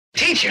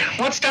Teacher,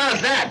 what style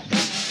is that?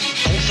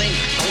 Don't think.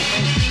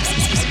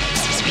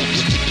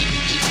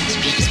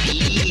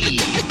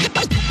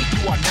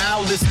 You are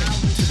now listening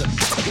to the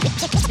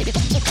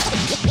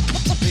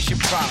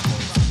Bishop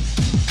Chronicles.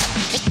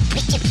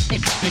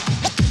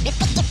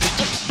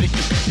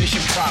 Bishop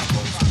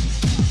Chronicles.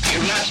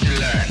 You must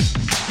learn.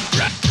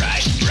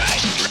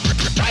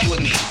 Try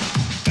with me.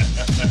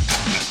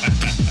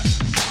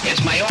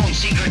 It's my own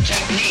secret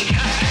technique.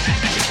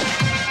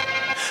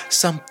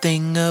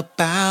 Something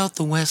about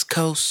the West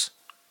Coast.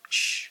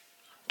 Shh,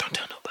 don't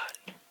tell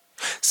nobody.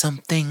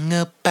 Something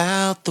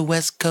about the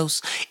West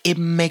Coast. It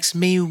makes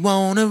me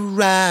wanna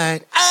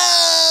ride.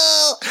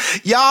 Oh,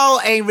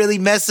 y'all ain't really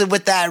messing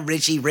with that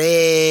Richie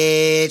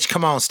Rich.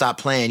 Come on, stop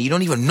playing. You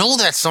don't even know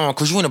that song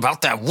because you ain't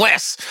about that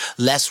West.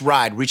 Let's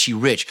ride, Richie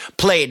Rich.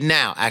 Play it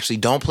now. Actually,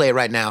 don't play it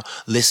right now.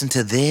 Listen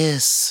to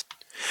this.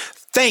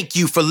 Thank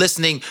you for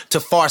listening to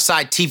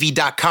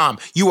FarsideTV.com.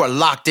 You are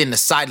locked into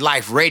Side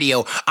Life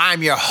Radio.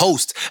 I'm your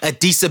host,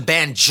 Adisa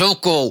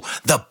Banjoko,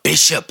 the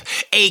Bishop,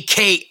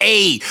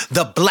 a.k.a.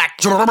 the Black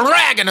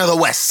Dragon of the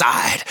West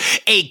Side,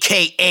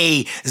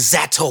 a.k.a.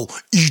 Zato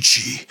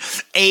Ichi,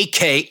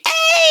 a.k.a.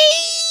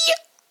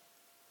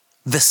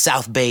 the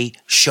South Bay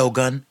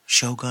Shogun,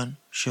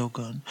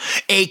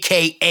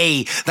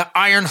 a.k.a. the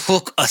Iron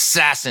Hook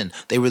Assassin.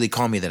 They really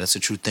call me that. That's a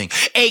true thing.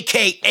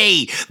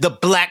 A.k.a. the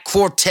Black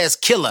Cortez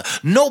Killer.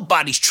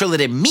 Nobody's triller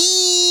than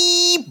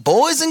me.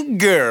 Boys and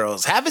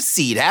girls, have a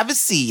seat.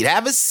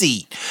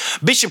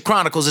 Bishop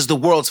Chronicles is the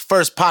world's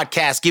first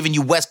podcast giving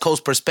you West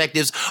Coast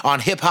perspectives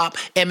on hip-hop,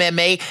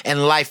 MMA,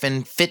 and life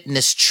and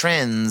fitness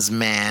trends,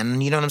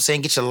 man. You know what I'm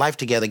saying? Get your life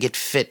together. Get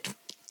fit.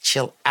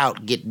 Chill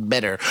out, get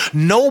better.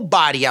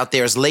 Nobody out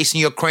there is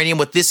lacing your cranium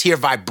with this here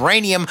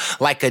vibranium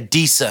like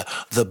Adisa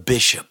the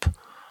Bishop.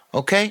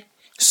 Okay?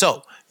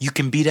 So, you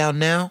can be down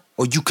now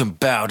or you can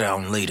bow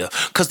down later.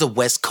 Cause the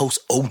West Coast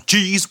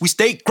OGs, we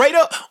stay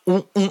greater.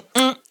 But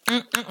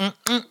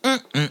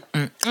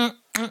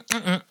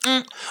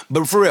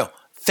for real,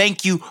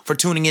 thank you for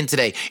tuning in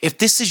today. If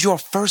this is your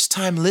first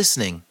time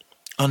listening,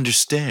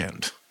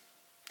 understand.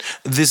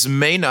 This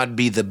may not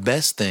be the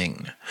best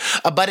thing,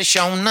 but it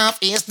sure enough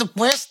is the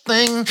worst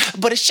thing.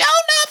 But it sure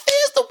enough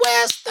is the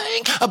worst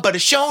thing. But it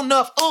sure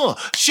enough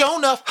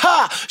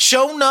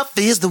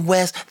is the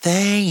worst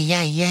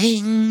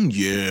thing.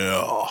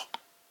 Yeah.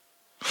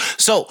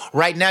 So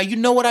right now, you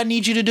know what I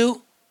need you to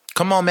do?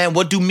 Come on, man.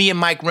 What do me and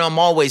Mike Realm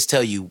always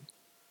tell you?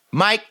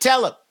 Mike,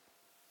 tell him.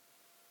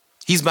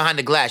 He's behind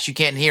the glass. You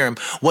can't hear him.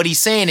 What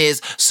he's saying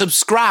is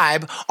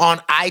subscribe on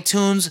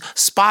iTunes,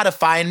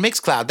 Spotify, and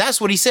Mixcloud.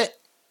 That's what he said.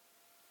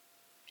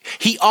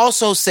 He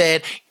also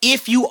said,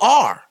 if you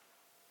are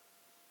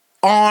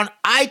on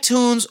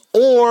iTunes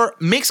or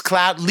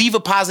Mixcloud, leave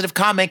a positive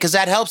comment because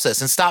that helps us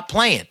and stop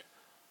playing.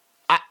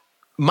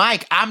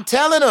 Mike, I'm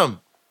telling him.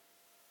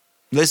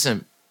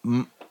 Listen,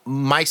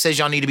 Mike says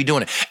y'all need to be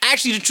doing it.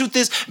 Actually, the truth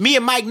is, me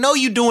and Mike know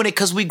you doing it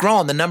because we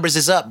growing. The numbers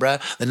is up,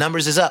 bruh. The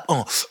numbers is up.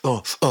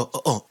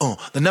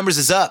 The numbers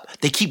is up.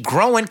 They keep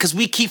growing because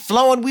we keep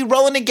flowing. We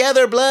rolling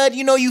together, blood.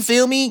 You know, you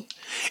feel me?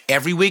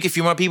 Every week, a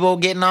few more people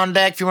getting on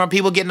deck.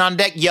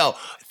 Yo,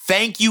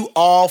 thank you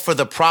all for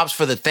the props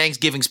for the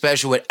Thanksgiving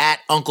special with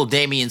 @Uncle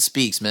Damien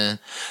Speaks, man.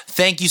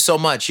 Thank you so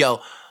much,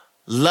 yo.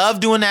 Love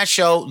doing that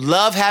show.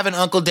 Love having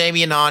Uncle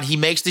Damien on. He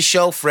makes the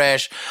show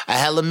fresh. I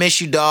hella miss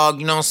you,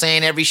 dog. You know what I'm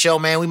saying? Every show,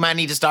 man, we might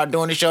need to start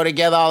doing the show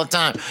together all the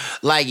time.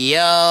 Like,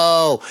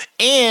 yo.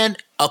 And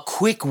a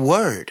quick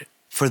word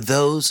for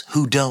those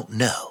who don't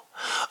know.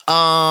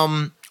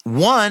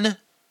 One,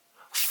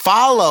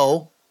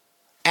 follow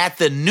at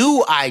the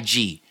new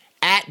IG,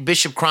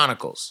 @Bishop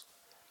Chronicles.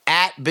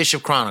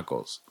 @Bishop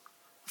Chronicles.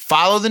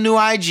 Follow the new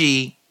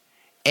IG.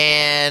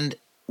 And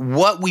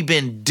what we've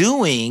been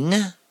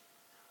doing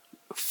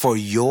for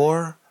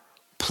your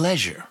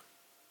pleasure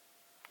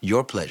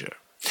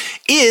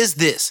is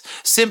this: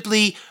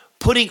 simply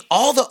putting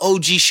all the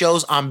OG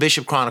shows on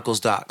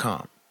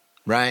bishopchronicles.com,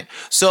 right?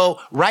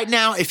 So right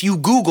now, if you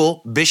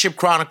Google Bishop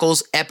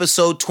Chronicles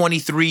episode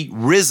 23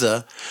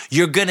 RZA,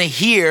 you're going to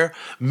hear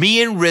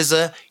me and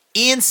RZA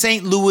in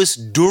St. Louis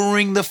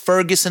during the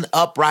Ferguson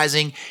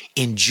uprising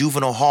in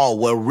Juvenile Hall,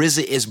 where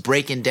RZA is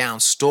breaking down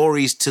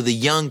stories to the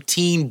young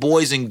teen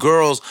boys and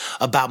girls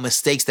about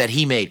mistakes that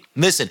he made.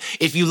 Listen,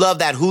 if you love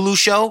that Hulu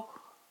show,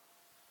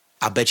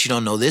 I bet you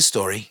don't know this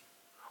story.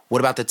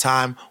 What about the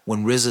time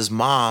when RZA's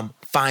mom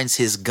finds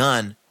his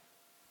gun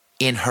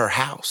in her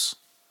house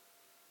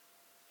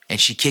and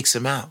she kicks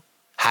him out?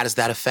 How does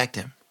that affect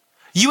him?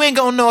 You ain't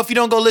gonna know if you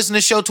don't go listen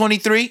to show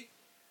 23.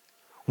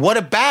 What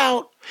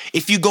about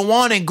if you go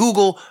on and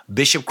Google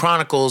Bishop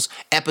Chronicles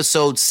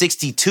episode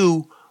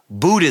 62,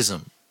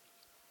 Buddhism,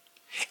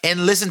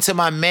 and listen to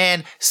my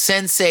man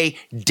Sensei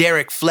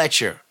Derek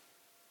Fletcher,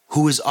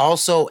 who is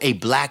also a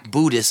Black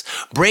Buddhist,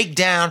 break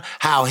down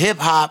how hip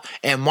hop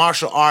and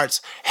martial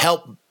arts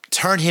help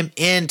turn him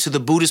into the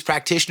Buddhist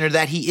practitioner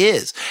that he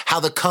is, how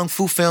the Kung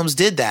Fu films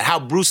did that, how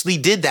Bruce Lee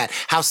did that,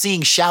 how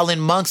seeing Shaolin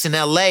monks in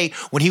LA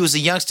when he was a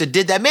youngster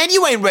did that. Man,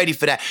 you ain't ready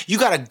for that. You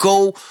got to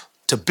go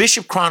to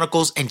Bishop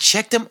Chronicles and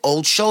check them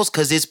old shows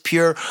because it's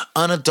pure,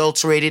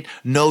 unadulterated,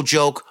 no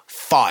joke,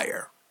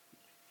 fire.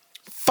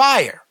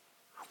 Fire.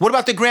 What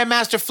about the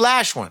Grandmaster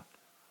Flash one?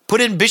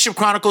 Put in Bishop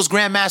Chronicles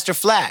Grandmaster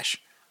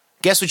Flash.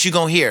 Guess what you're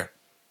going to hear?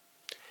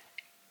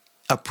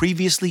 A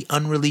previously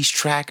unreleased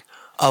track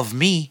of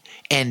me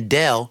and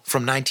Dell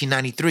from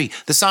 1993.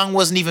 The song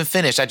wasn't even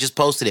finished. I just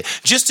posted it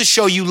just to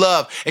show you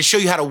love and show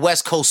you how the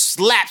West Coast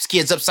slaps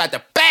kids upside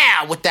the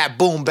bow with that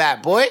boom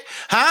bap, boy.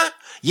 Huh?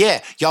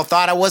 Yeah, y'all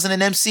thought I wasn't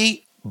an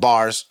MC?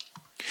 Bars.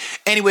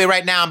 Anyway,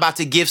 right now I'm about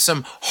to give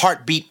some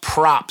heartbeat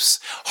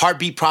props.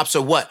 Heartbeat props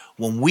are what?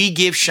 When we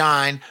give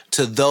shine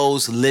to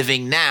those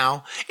living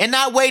now and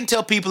not wait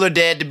until people are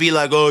dead to be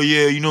like, oh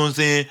yeah, you know what I'm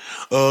saying?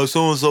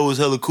 So-and-so was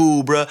hella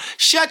cool, bruh.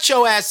 Shut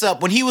your ass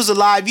up. When he was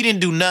alive, you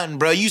didn't do nothing,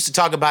 bruh. You used to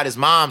talk about his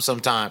mom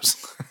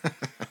sometimes.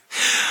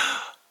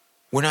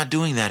 We're not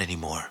doing that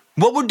anymore.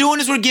 What we're doing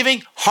is we're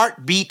giving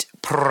heartbeat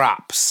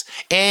props.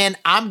 And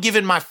I'm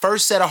giving my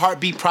first set of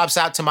heartbeat props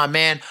out to my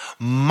man,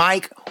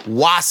 Mike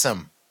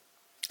Wassam,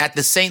 at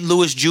the St.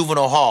 Louis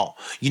Juvenile Hall.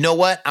 You know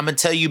what? I'm going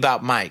to tell you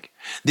about Mike.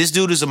 This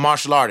dude is a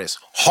martial artist.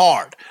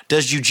 Hard.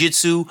 Does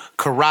jiu-jitsu,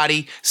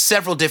 karate,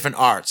 several different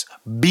arts.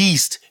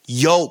 Beast,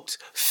 yoked,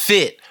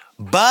 fit.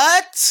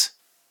 But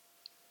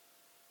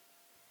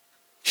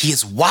he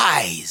is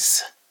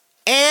wise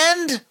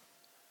and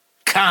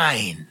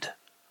kind,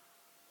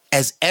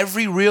 as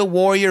every real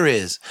warrior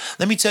is.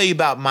 Let me tell you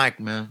about Mike,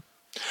 man.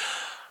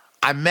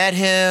 I met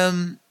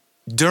him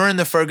during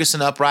the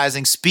Ferguson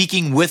Uprising,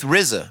 speaking with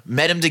RZA.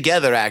 Met him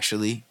together,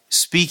 actually,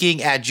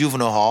 speaking at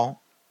Juvenile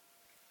Hall.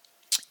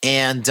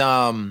 And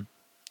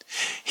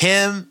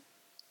him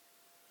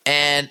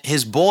and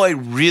his boy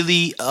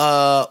really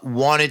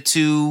wanted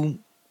to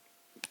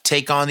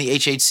take on the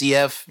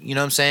HHCF, you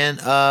know what I'm saying?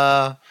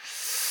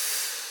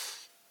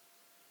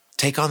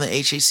 Take on the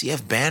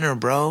HHCF banner,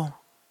 bro.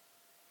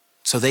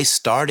 So they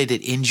started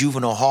it in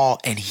Juvenile Hall,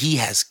 and he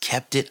has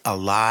kept it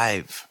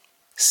alive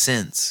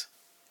since.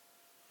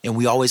 And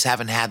we always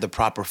haven't had the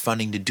proper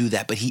funding to do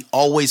that, but he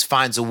always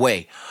finds a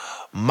way.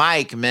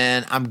 Mike,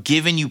 man, I'm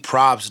giving you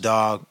props,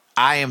 dog.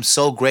 I am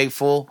so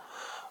grateful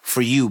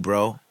for you,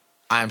 bro.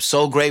 I am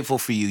so grateful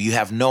for you. You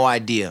have no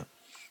idea.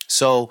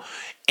 So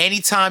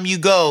anytime you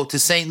go to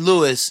St.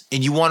 Louis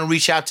and you want to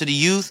reach out to the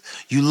youth,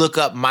 you look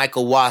up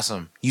Michael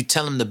Wassam. You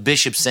tell him the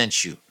bishop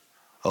sent you,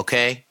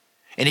 okay?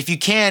 And if you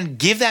can,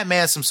 give that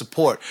man some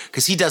support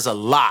because he does a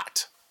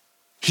lot.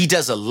 He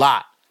does a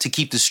lot to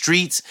keep the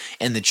streets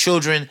and the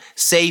children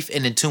safe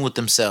and in tune with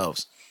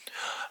themselves.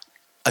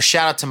 A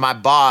shout out to my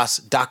boss,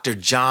 Dr.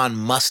 John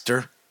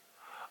Muster.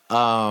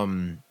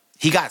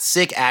 He got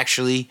sick,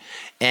 actually,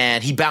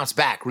 and he bounced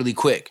back really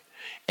quick.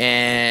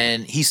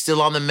 And he's still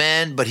on the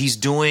mend, but he's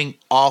doing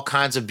all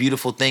kinds of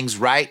beautiful things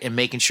right and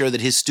making sure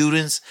that his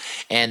students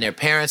and their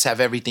parents have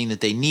everything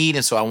that they need.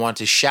 And so I want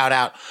to shout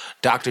out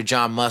Dr.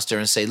 John Muster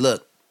and say,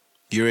 look,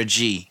 you're a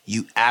G.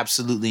 You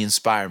absolutely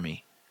inspire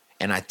me.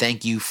 And I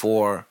thank you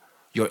for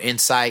your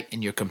insight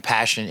and your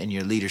compassion and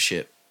your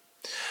leadership.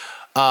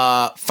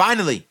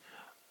 Finally,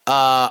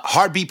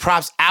 heartbeat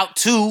props out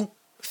to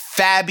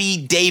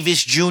Fabby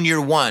Davis Jr.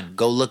 1.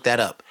 Go look that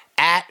up.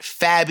 At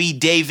Fabby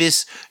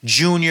Davis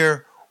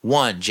Jr.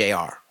 1,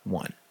 JR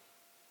 1.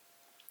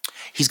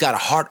 He's got a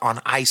Heart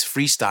on Ice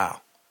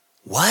freestyle.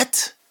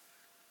 What?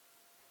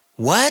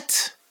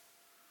 What?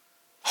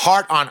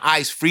 Heart on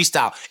Ice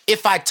freestyle.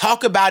 If I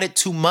talk about it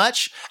too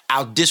much,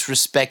 I'll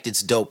disrespect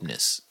its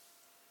dopeness.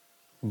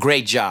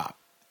 Great job.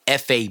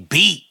 FAB.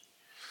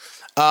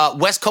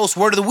 West Coast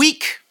word of the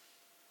week.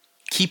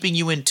 Keeping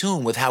you in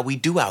tune with how we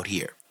do out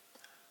here.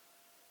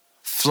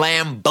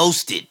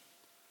 Flamboasted.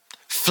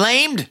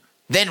 Flamed,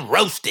 then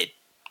roasted.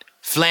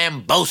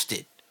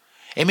 Flamboasted.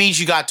 It means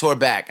you got tore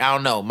back. I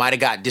don't know. Might have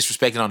got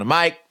disrespected on the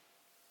mic.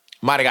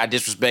 Might have got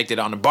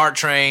disrespected on the BART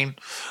train.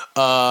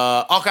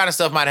 All kind of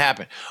stuff might have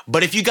happened.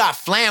 But if you got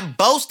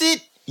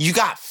flamboasted, you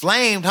got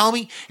flamed,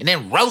 homie, and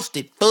then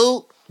roasted,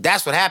 fool.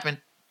 That's what happened.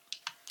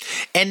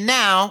 And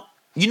now,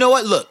 you know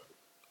what? Look,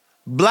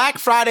 Black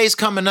Friday's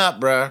coming up,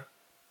 bruh.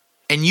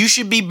 And you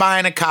should be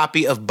buying a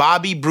copy of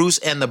Bobby Bruce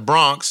and the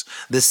Bronx,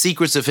 The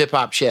Secrets of Hip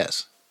Hop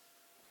Chess.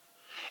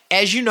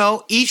 As you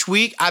know, each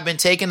week I've been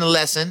taking a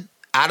lesson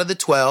out of the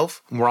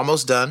 12. We're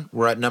almost done.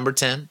 We're at number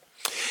 10.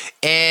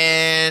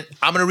 And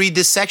I'm going to read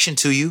this section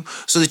to you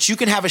so that you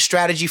can have a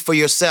strategy for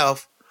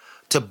yourself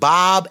to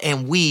bob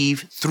and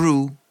weave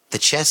through the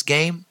chess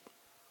game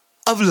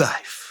of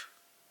life.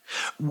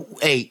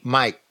 Hey,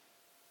 Mike,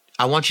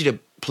 I want you to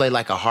play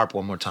like a harp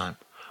one more time.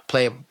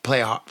 Play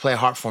a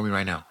harp for me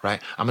right now,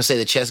 right? I'm going to say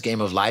the chess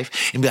game of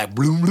life and be like,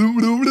 bloom, bloom,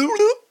 bloom, bloom,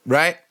 bloom,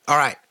 right? All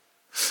right.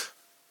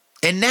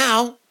 And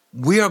now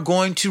we are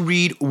going to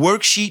read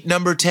worksheet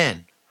number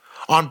 10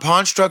 on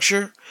pawn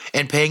structure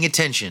and paying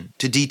attention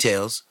to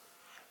details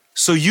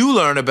so you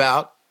learn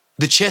about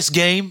the chess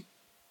game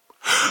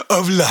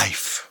of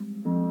life.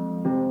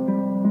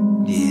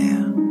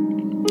 Yeah.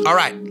 All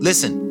right,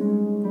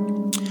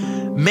 listen.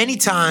 Many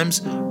times,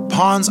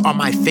 pawns are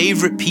my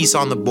favorite piece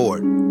on the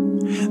board.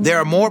 There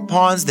are more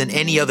pawns than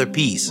any other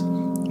piece.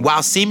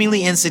 While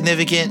seemingly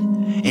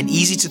insignificant, and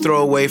easy to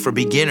throw away for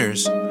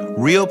beginners,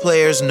 real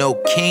players know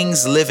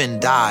kings live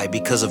and die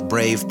because of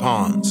brave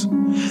pawns.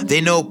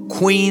 They know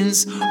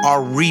queens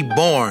are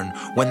reborn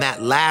when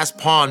that last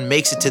pawn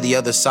makes it to the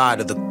other side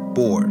of the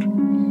board.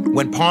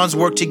 When pawns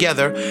work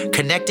together,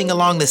 connecting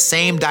along the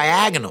same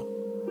diagonal,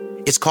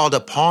 it's called a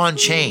pawn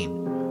chain.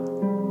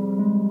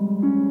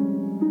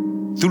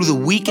 Through the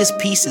weakest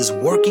pieces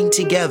working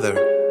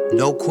together,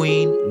 no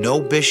queen, no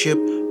bishop,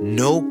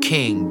 no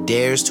king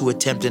dares to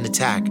attempt an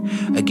attack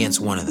against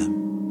one of them.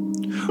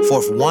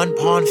 For if one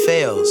pawn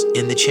fails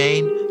in the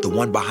chain, the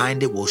one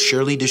behind it will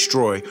surely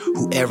destroy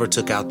whoever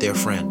took out their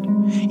friend.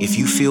 If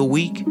you feel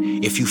weak,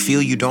 if you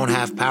feel you don't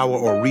have power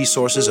or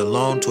resources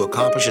alone to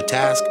accomplish a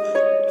task,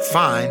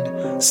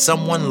 find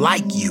someone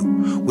like you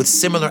with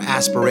similar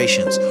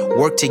aspirations.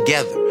 Work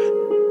together.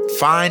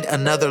 Find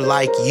another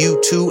like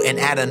you too and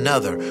add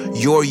another.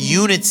 Your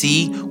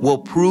unity will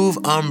prove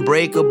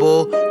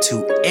unbreakable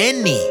to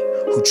any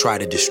who try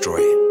to destroy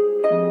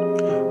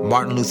it.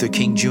 Martin Luther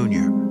King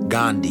Jr.,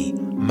 Gandhi,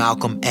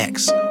 Malcolm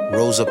X,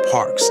 Rosa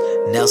Parks,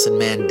 Nelson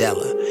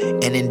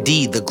Mandela, and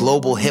indeed the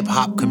global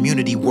hip-hop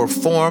community were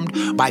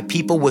formed by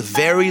people with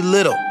very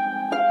little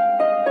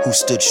who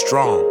stood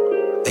strong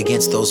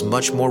against those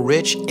much more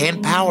rich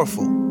and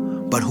powerful,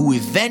 but who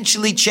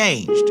eventually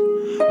changed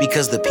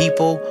because the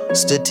people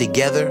stood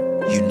together,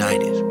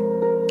 united.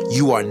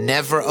 You are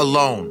never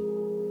alone.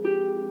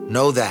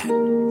 Know that.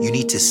 You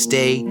need to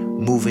stay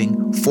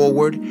moving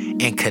forward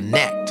and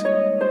connect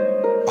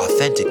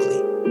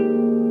authentically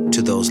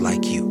to those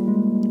like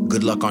you.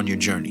 Good luck on your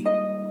journey.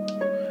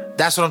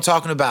 That's what I'm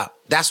talking about.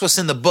 That's what's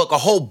in the book. A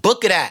whole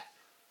book of that.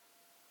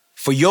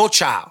 For your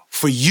child,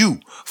 for you,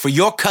 for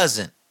your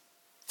cousin,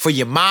 for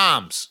your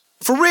moms.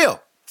 For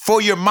real.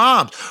 For your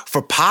moms.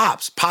 For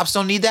Pops. Pops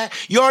don't need that.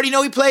 You already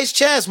know he plays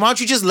chess. Why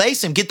don't you just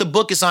lace him? Get the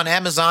book. It's on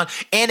Amazon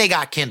and they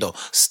got Kindle.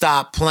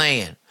 Stop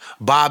playing.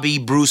 Bobby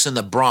Bruce in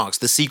the Bronx,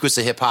 The Secrets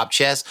of Hip Hop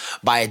Chess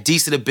by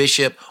Adisa the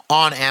Bishop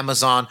on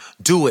Amazon.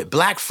 Do it.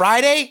 Black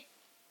Friday?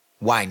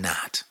 Why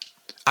not?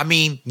 I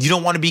mean, you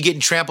don't want to be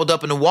getting trampled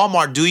up in the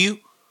Walmart, do you?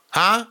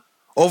 Huh?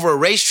 Over a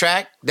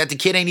racetrack that the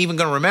kid ain't even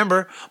going to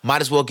remember.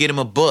 Might as well get him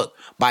a book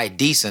by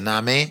Adisa,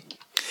 nah, man.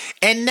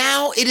 And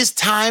now it is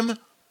time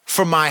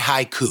for my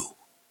haiku.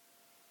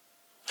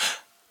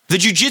 The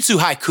jujitsu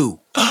haiku.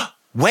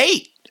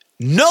 Wait,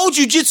 no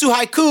jujitsu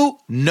haiku?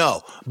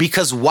 No,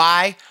 because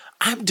why?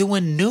 I'm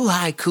doing new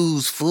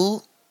haikus,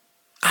 fool.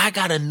 I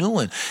got a new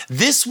one.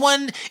 This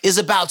one is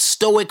about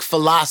Stoic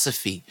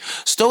philosophy.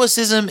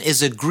 Stoicism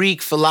is a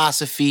Greek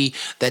philosophy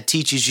that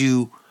teaches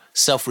you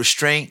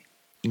self-restraint,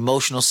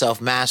 emotional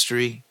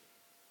self-mastery,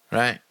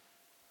 right?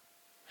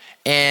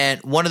 And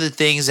one of the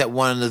things that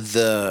one of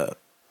the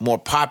more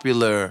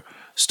popular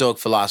Stoic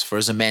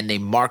philosophers, a man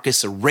named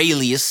Marcus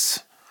Aurelius,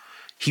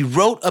 he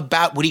wrote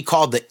about what he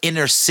called the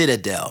inner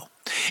citadel.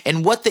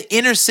 And what the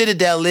inner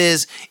citadel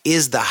is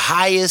the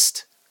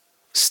highest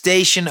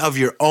station of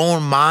your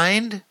own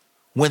mind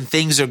when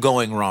things are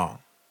going wrong.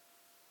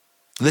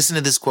 Listen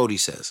to this quote he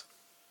says.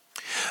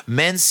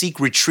 Men seek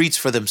retreats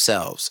for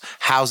themselves,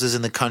 houses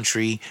in the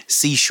country,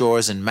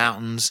 seashores and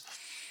mountains,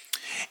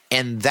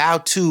 and thou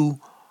too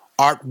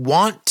art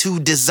wont to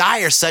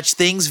desire such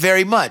things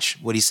very much.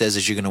 What he says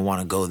is you're going to want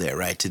to go there,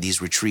 right? To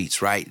these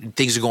retreats, right?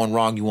 Things are going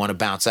wrong. You want to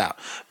bounce out.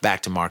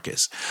 Back to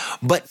Marcus.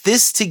 But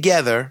this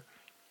together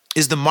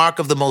is the mark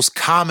of the most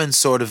common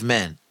sort of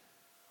men.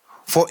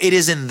 For it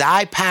is in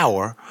thy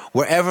power,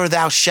 wherever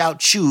thou shalt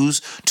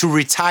choose, to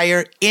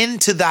retire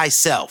into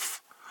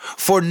thyself.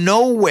 For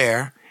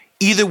nowhere,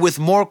 either with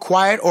more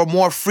quiet or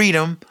more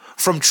freedom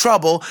from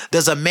trouble,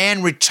 does a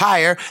man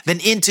retire than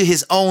into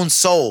his own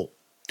soul.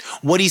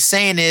 What he's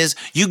saying is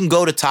you can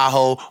go to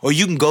Tahoe, or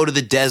you can go to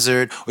the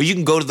desert, or you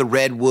can go to the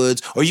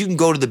redwoods, or you can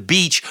go to the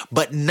beach,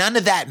 but none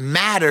of that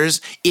matters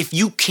if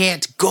you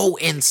can't go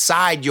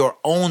inside your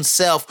own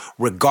self,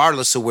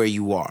 regardless of where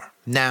you are.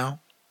 Now,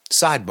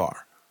 sidebar.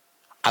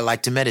 I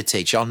like to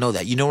meditate. Y'all know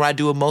that. You know where I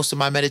do most of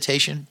my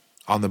meditation?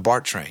 On the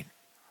BART train.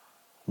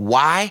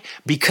 Why?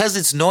 Because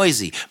it's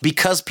noisy.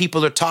 Because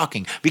people are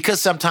talking.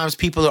 Because sometimes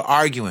people are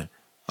arguing.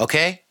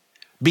 Okay?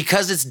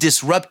 Because it's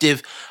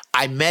disruptive,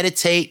 I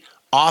meditate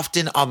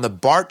often on the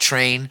BART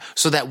train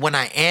so that when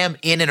I am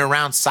in and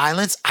around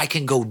silence, I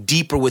can go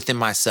deeper within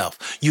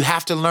myself. You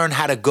have to learn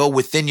how to go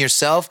within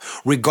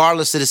yourself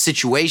regardless of the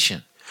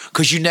situation,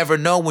 because you never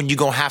know when you're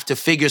going to have to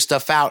figure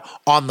stuff out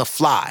on the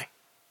fly.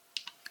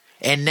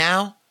 And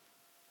now,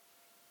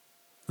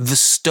 the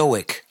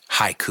Stoic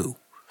haiku.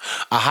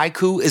 A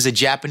haiku is a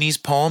Japanese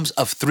poem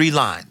of 3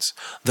 lines.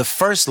 The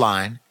first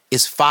line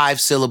is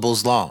 5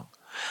 syllables long.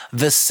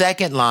 The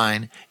second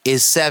line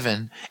is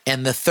 7,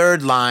 and the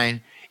third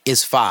line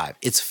is 5.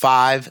 It's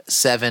 5,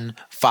 7,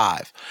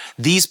 5.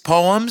 These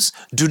poems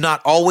do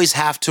not always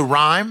have to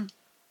rhyme,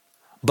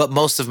 but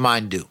most of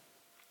mine do.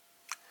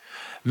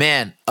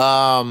 Man,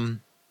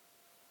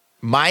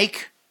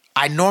 Mike,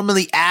 I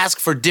normally ask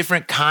for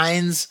different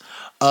kinds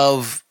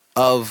of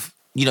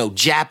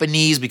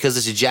Japanese, because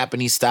it's a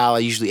Japanese style. I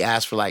usually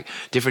ask for like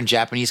different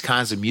Japanese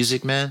kinds of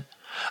music, man.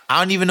 I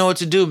don't even know what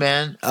to do,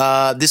 man.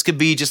 This could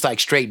be just like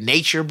straight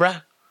nature,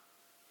 bruh.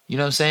 You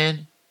know what I'm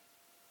saying?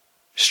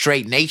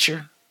 Straight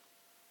nature.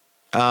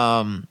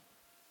 And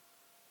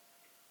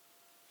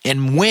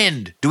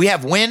wind. Do we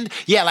have wind?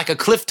 Yeah, like a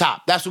cliff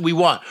top. That's what we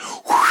want.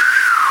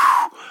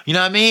 You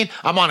know what I mean?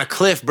 I'm on a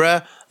cliff,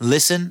 bruh.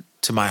 Listen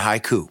to my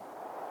haiku.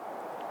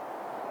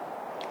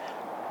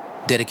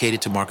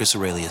 Dedicated to Marcus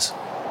Aurelius.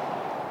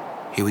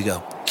 Here we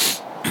go.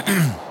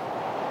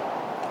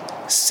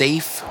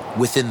 Safe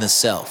within the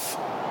self.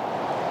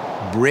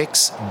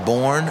 Bricks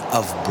born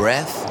of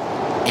breath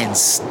and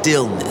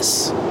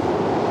stillness.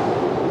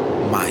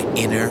 My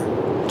inner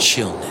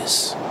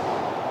chillness.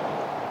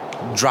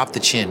 Drop the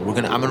chin. I'm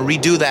gonna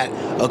redo that,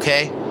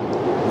 okay?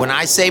 When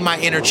I say my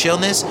inner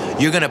chillness,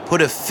 you're gonna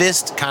put a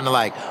fist kind of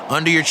like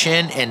under your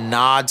chin and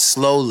nod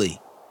slowly.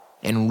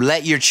 And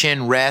let your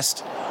chin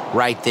rest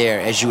right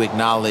there as you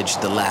acknowledge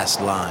the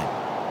last line.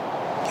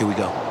 Here we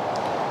go.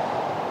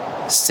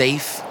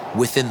 Safe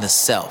within the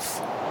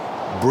self.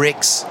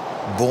 Bricks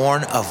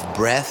born of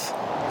breath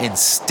and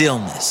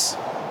stillness.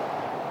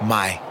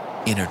 My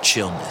inner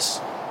chillness.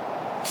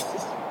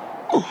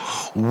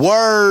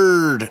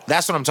 Word.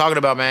 That's what I'm talking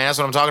about, man. That's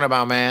what I'm talking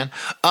about, man.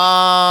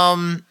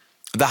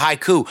 The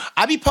haiku.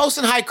 I be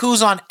posting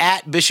haikus on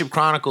 @Bishop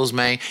Chronicles,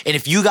 man. And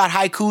if you got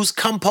haikus,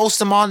 come post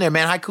them on there,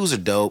 man. Haikus are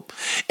dope.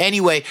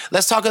 Anyway,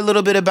 let's talk a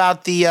little bit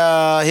about the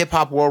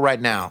hip-hop world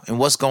right now and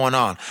what's going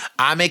on.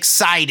 I'm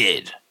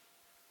excited.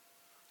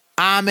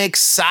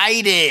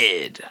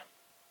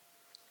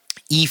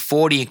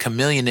 E40 and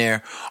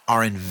Chamillionaire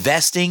are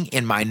investing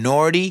in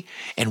minority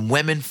and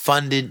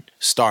women-funded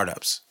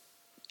startups.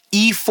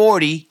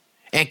 E40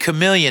 and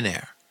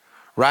Chamillionaire,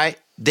 right?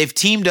 They've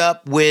teamed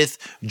up with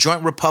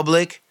Joint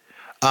Republic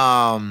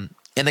and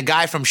the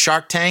guy from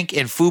Shark Tank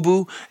and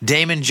Fubu,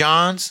 Damon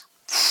Johns.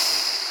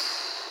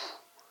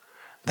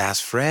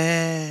 That's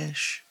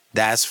fresh.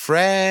 That's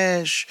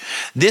fresh.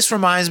 This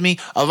reminds me,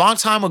 a long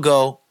time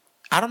ago,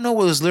 I don't know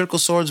whether it was Lyrical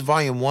Swords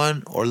Volume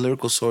 1 or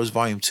Lyrical Swords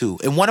Volume 2.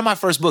 In one of my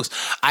first books,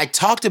 I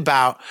talked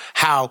about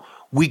how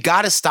we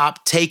got to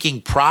stop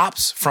taking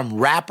props from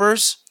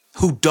rappers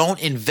who don't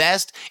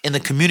invest in the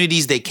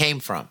communities they came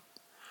from.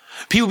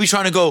 People be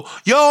trying to go,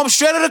 yo, I'm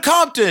straight out of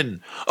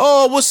Compton.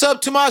 Oh, what's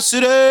up to my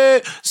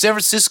city? San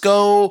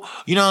Francisco,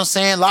 you know what I'm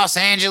saying? Los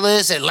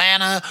Angeles,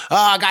 Atlanta. Oh,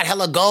 I got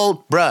hella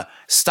gold. Bruh,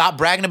 stop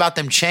bragging about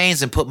them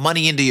chains and put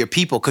money into your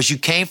people because you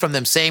came from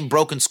them same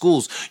broken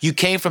schools. You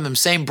came from them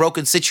same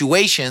broken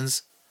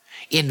situations.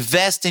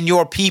 Invest in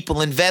your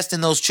people. Invest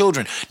in those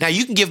children. Now,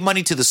 you can give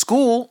money to the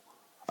school,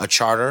 a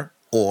charter,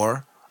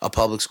 or a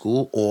public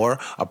school, or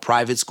a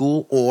private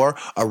school, or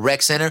a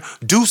rec center.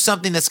 Do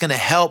something that's going to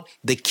help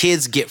the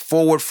kids get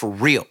forward for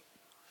real.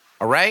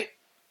 All right?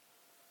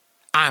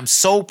 I'm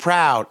so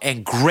proud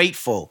and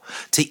grateful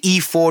to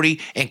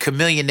E40 and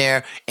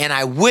Chamillionaire, and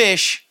I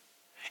wish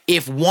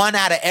if 1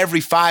 out of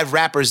every 5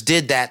 rappers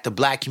did that, the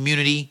black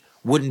community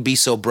wouldn't be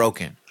so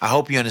broken. I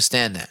hope you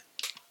understand that.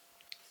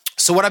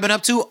 So what I've been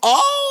up to?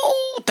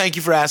 Oh, thank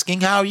you for asking.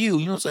 How are you?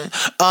 You know what I'm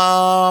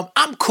saying?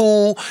 I'm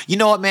cool. You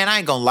know what, man? I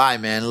ain't gonna lie,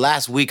 man.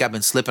 Last week I've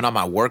been slipping on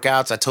my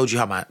workouts. I told you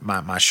how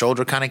my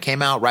shoulder kind of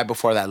came out right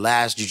before that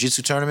last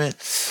jiu-jitsu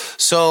tournament.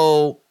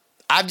 So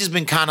I've just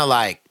been kind of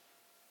like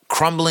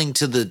crumbling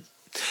to the...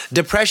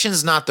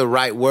 Depression's not the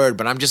right word,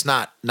 but I'm just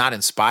not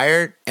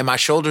inspired, and my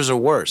shoulders are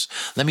worse.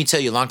 Let me tell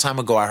you, a long time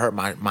ago I hurt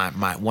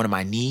my one of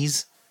my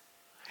knees,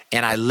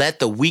 and I let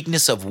the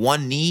weakness of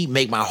one knee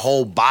make my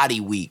whole body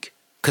weak.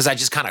 Because I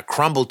just kind of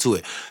crumbled to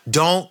it.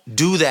 Don't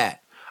do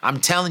that. I'm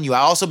telling you,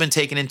 I also been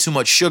taking in too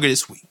much sugar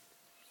this week.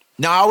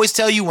 Now, I always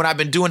tell you when I've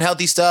been doing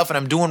healthy stuff and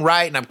I'm doing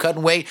right and I'm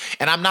cutting weight,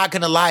 and I'm not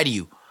going to lie to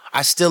you,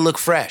 I still look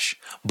fresh,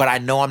 but I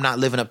know I'm not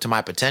living up to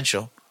my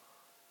potential.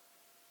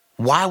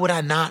 Why would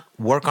I not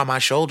work on my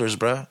shoulders,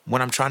 bro,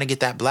 when I'm trying to get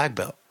that black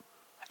belt?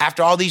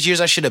 After all these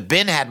years, I should have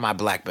been had my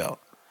black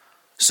belt.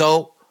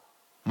 So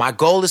my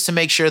goal is to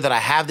make sure that I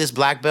have this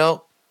black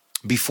belt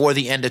before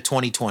the end of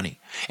 2020.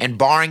 And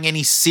barring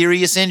any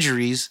serious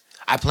injuries,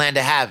 I plan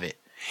to have it.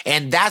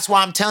 And that's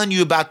why I'm telling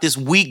you about this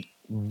week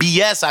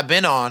BS I've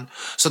been on,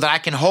 so that I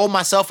can hold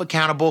myself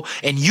accountable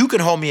and you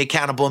can hold me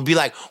accountable and be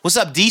like, what's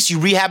up, Deese? You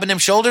rehabbing them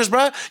shoulders,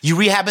 bro? You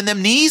rehabbing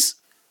them knees?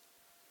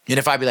 And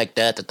if I be like,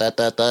 da, da, da,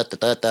 da, da,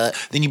 da, da,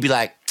 then you be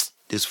like,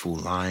 this fool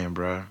lying,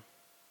 bro.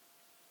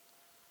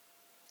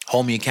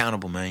 Hold me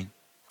accountable, man.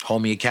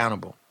 Hold me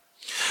accountable.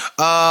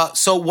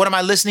 So what am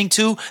I listening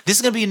to? This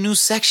is going to be a new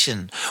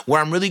section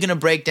where I'm really going to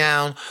break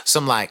down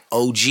some like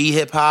OG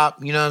hip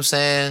hop, you know what I'm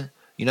saying?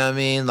 You know what I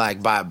mean?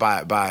 Like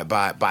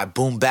by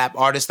boom bap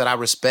artists that I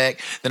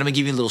respect. Then I'm going to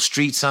give you a little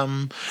street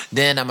something.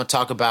 Then I'm going to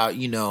talk about,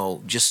 you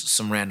know, just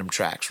some random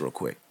tracks real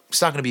quick.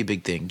 It's not going to be a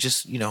big thing.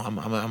 Just, you know, I'm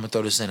going to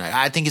throw this in.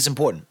 I think it's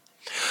important.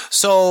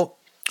 So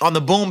on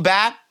the boom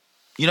bap,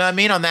 you know what I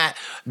mean? On that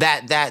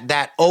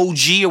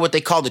OG, or what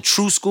they call the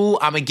true school,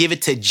 I'm going to give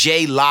it to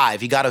Jay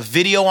Live. He got a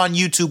video on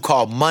YouTube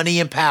called Money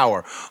and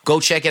Power. Go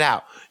check it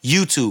out.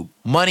 YouTube,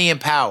 Money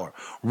and Power.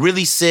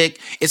 Really sick.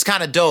 It's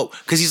kind of dope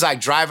because he's like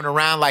driving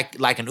around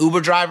like an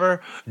Uber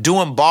driver,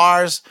 doing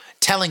bars,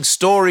 telling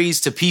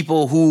stories to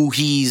people who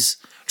he's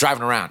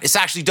driving around. It's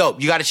actually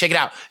dope. You got to check it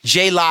out.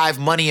 J Live,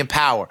 Money and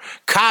Power.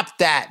 Cop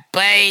that,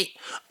 bait.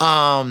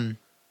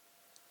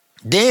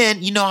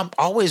 Then, you know, I'm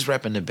always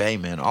repping the Bay,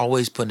 man.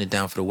 Always putting it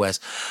down for the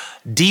West.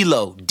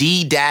 D-Lo,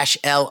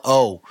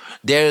 D-L-O.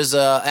 There's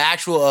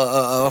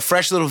a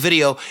fresh little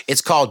video.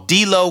 It's called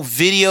D-Lo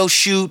Video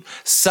Shoot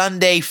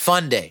Sunday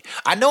Fun Day.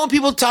 I know when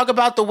people talk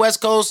about the West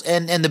Coast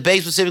and the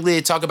Bay specifically,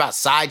 they talk about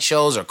side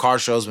shows or car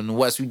shows. When in the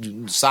West, we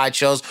do side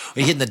shows.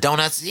 We're hitting the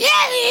donuts. Yeah.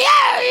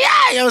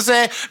 You know what I'm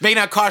saying? Making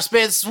that car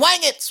spin.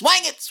 Swing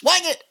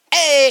it.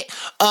 Hey.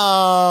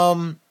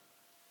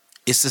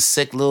 It's a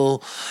sick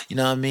little, you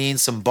know what I mean?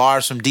 Some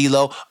bars from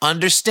D-Lo.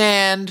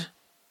 Understand,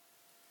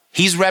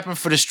 he's repping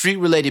for the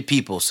street-related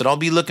people. So don't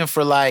be looking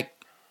for like,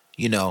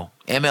 you know,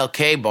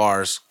 MLK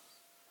bars.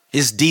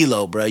 It's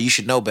D-Lo, bro. You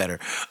should know better.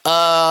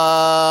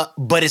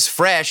 But it's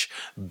fresh.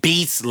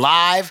 Beats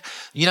live.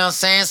 You know what I'm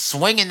saying?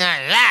 Swinging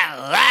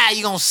that.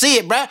 You gonna see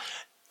it, bro.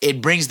 It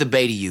brings the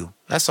Bay to you.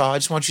 That's all. I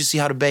just want you to see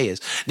how the Bay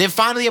is. Then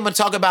finally, I'm going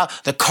to talk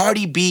about the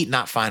Cardi B.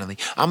 Not finally.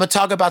 I'm going to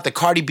talk about the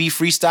Cardi B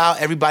freestyle.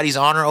 Everybody's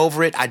honor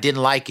over it. I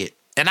didn't like it.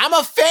 And I'm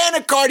a fan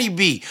of Cardi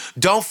B.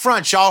 Don't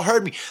front. Y'all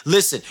heard me.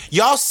 Listen,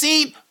 y'all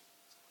see,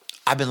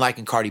 I've been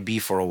liking Cardi B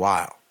for a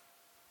while.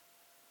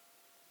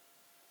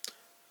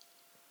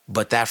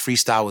 But that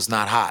freestyle was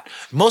not hot.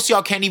 Most of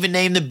y'all can't even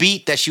name the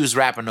beat that she was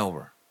rapping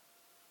over.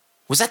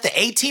 Was that the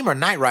A-Team or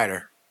Knight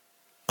Rider?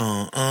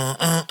 I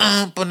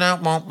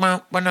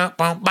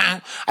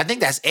think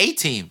that's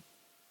A-Team.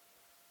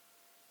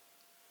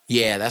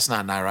 Yeah, that's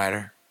not Knight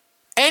Rider.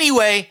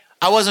 Anyway,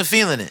 I wasn't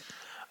feeling it.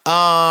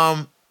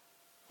 The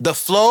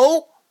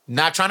flow,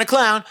 not trying to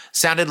clown,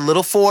 sounded a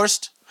little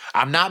forced.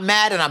 I'm not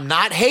mad and I'm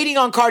not hating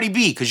on Cardi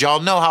B because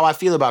y'all know how I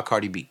feel about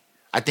Cardi B.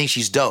 I think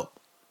she's dope.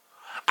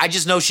 I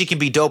just know she can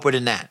be doper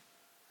than that.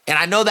 And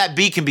I know that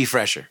beat can be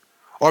fresher.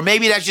 Or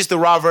maybe that's just the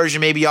raw version.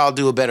 Maybe y'all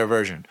do a better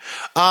version.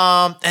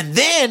 And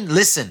then,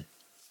 listen.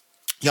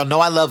 Y'all know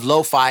I love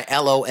lo-fi,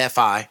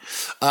 L-O-F-I.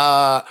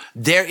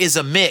 There is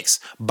a mix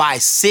by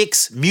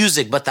Six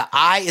Music, but the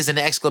I is an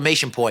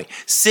exclamation point.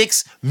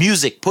 Six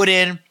Music. Put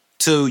in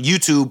to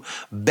YouTube,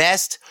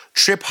 best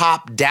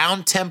trip-hop,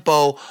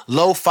 down-tempo,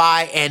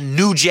 lo-fi, and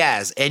new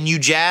jazz. And new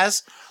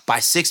jazz by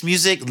Six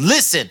Music.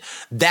 Listen,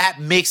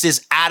 that mix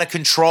is out of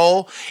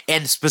control.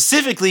 And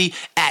specifically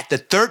at the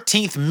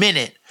 13th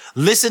minute,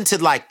 listen to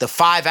like the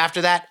 5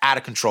 after that. Out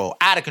of control.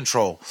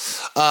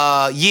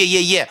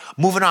 Yeah.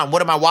 Moving on.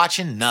 What am I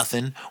watching?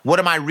 Nothing. What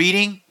am I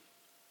reading?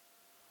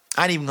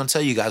 I ain't even gonna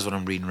tell you guys what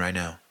I'm reading right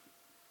now.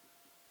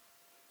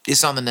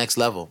 It's on the next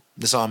level.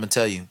 That's all I'm gonna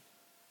tell you.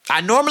 I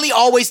normally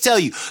always tell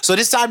you. So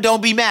this time,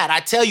 don't be mad.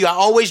 I tell you, I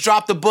always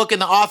drop the book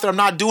and the author. I'm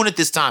not doing it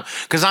this time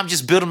because I'm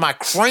just building my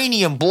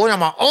cranium, boy, on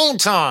my own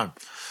time.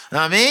 You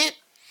know what I mean?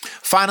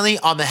 Finally,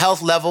 on the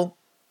health level,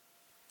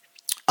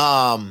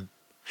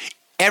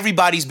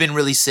 everybody's been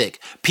really sick.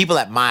 People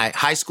at my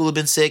high school have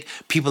been sick.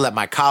 People at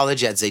my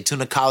college, at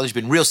Zaytuna College,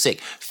 been real sick.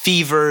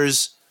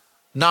 Fevers,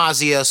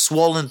 nausea,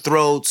 swollen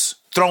throats,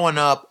 throwing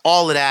up,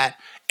 all of that.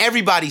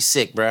 Everybody's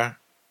sick, bruh.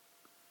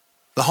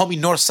 The homie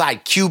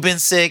Northside Cuban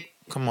sick.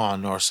 Come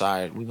on,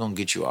 Northside. We're going to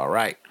get you all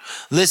right.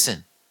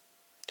 Listen,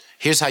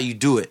 here's how you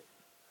do it.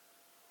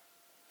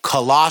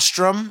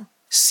 Colostrum,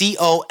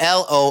 C-O-L-O-S-T-R-U-M,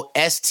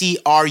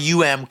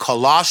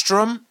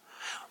 colostrum,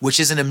 which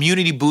is an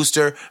immunity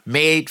booster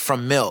made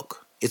from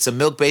milk. It's a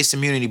milk-based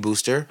immunity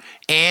booster.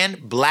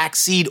 And black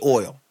seed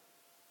oil.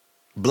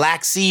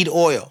 Black seed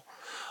oil.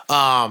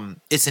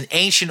 It's an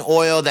ancient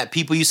oil that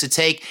people used to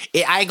take.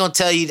 I ain't gonna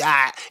tell you,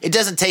 it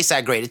doesn't taste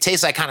that great. It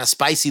tastes like kind of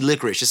spicy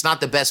licorice. It's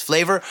not the best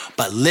flavor,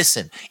 but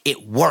listen,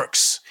 it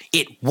works.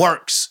 It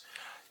works.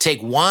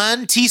 Take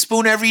 1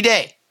 teaspoon every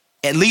day,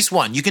 at least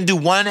one. You can do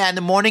 1 in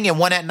the morning and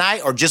 1 at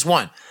night, or just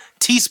 1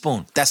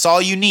 teaspoon. That's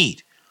all you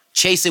need.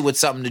 Chase it with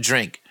something to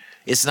drink.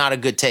 It's not a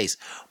good taste,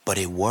 but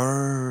it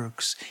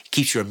works. It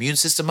keeps your immune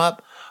system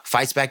up,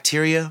 fights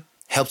bacteria,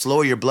 helps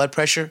lower your blood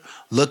pressure.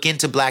 Look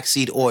into black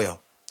seed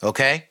oil,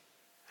 okay?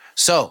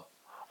 So,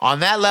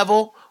 on that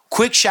level,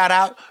 quick shout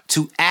out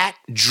to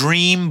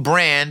 @Dream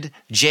Brand,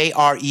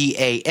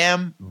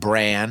 J-R-E-A-M,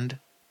 brand,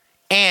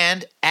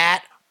 and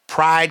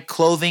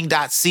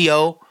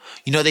 @prideclothing.co.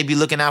 You know, they be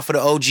looking out for the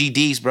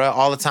OGDs, bro,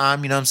 all the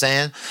time, you know what I'm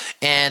saying?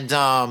 And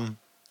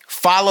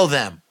follow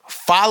them.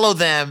 Follow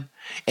them.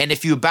 And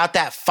if you about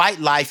that fight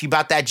life, you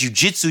about that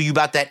jiu-jitsu, you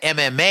about that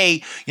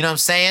MMA, you know what I'm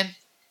saying?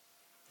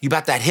 You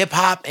about that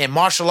hip-hop and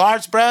martial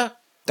arts, bro,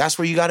 that's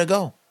where you got to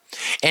go.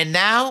 And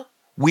now,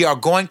 we are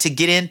going to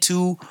get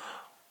into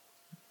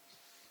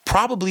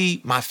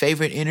probably my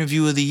favorite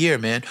interview of the year,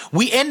 man.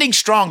 We ending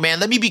strong, man.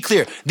 Let me be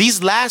clear.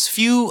 These last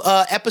few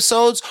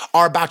episodes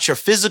are about your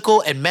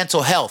physical and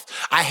mental health.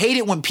 I hate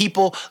it when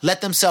people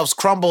let themselves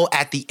crumble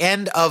at the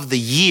end of the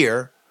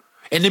year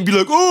and then be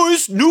like, oh,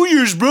 it's New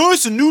Year's, bro.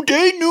 It's a new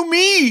day, new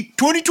me,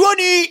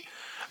 2020.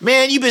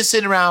 Man, you've been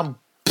sitting around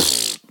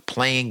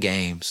playing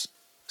games.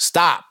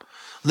 Stop.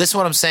 Listen to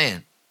what I'm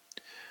saying.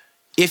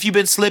 If you've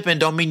been slipping,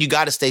 don't mean you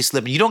got to stay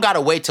slipping. You don't got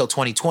to wait till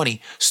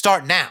 2020.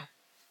 Start now.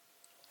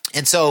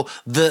 And so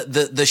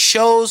the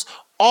shows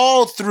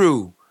all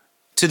through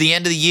to the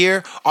end of the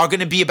year are going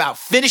to be about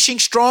finishing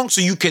strong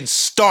so you can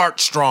start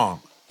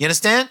strong. You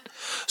understand?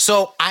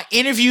 So I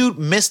interviewed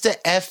Mr.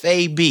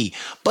 FAB.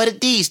 But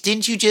Adese,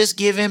 didn't you just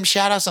give him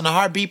shout outs on the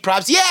Heartbeat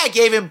props? Yeah, I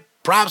gave him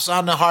props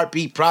on the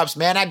Heartbeat props,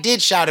 man. I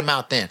did shout him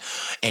out then.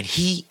 And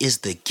he is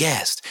the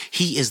guest.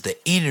 He is the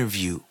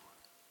interview.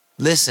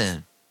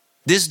 Listen,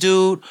 this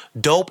dude,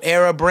 Dope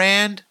Era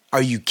Brand,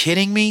 are you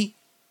kidding me?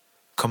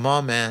 Come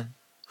on, man.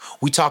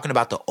 We talking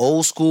about the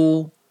old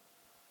school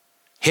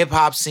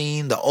hip-hop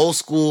scene, the old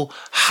school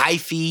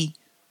hyphy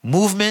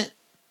movement,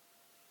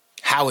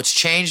 how it's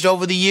changed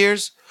over the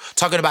years.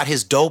 Talking about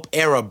his Dope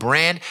Era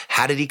Brand.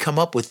 How did he come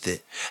up with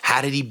it?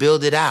 How did he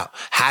build it out?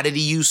 How did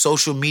he use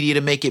social media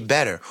to make it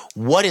better?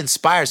 What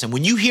inspires him?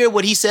 When you hear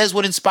what he says,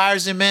 what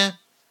inspires him, man,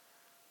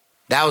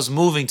 that was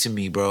moving to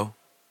me, bro.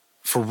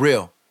 For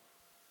real.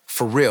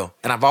 For real.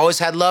 And I've always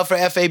had love for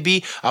FAB.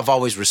 I've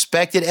always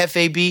respected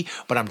FAB.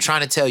 But I'm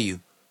trying to tell you,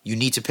 you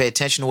need to pay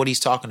attention to what he's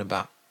talking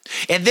about.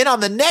 And then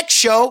on the next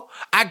show,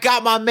 I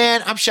got my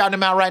man, I'm shouting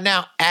him out right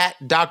now,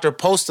 at Dr.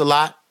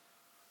 Post-A-Lot.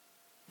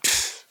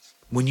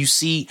 When you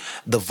see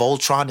the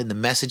Voltron and the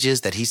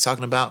messages that he's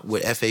talking about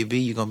with FAB,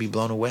 you're going to be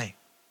blown away.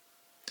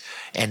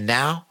 And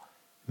now,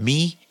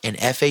 me and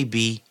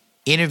FAB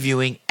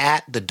interviewing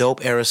at the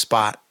Dope Era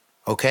spot,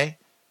 okay,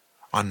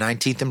 on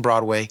 19th and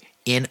Broadway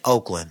in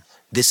Oakland.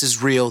 This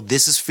is real.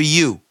 This is for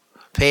you.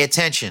 Pay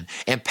attention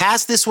and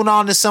pass this one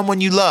on to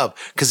someone you love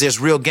because there's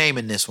real game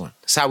in this one.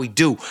 That's how we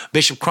do.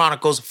 Bishop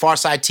Chronicles,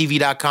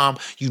 FarsideTV.com.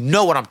 You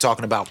know what I'm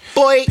talking about,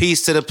 boy.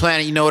 Peace to the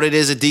planet. You know what it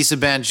is. Adisa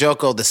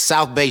Banjoko, the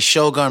South Bay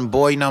Shogun,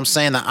 boy. You know what I'm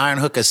saying? The Iron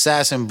Hook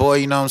Assassin, boy.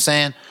 You know what I'm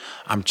saying?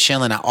 I'm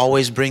chilling. I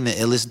always bring the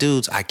illest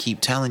dudes. I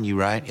keep telling you,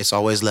 right? It's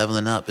always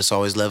leveling up. It's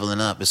always leveling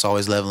up. It's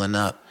always leveling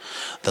up.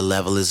 The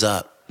level is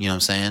up. You know what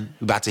I'm saying?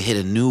 We're about to hit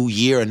a new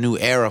year, a new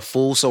era,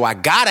 fool. So I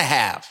gotta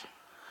have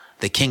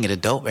the king of the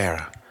dope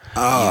era. You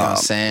know what I'm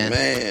saying?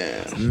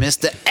 Man.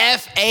 Mr.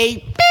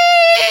 FAB,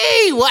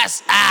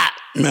 what's up?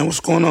 Man, what's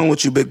going on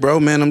with you, big bro?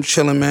 Man, I'm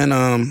chilling,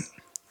 man.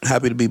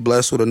 Happy to be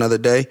blessed with another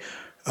day.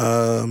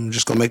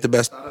 Just gonna make the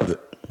best out of it.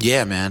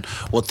 Yeah, man.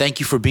 Well, thank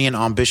you for being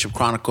on Bishop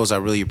Chronicles. I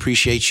really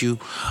appreciate you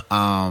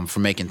for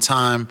making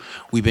time.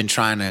 We've been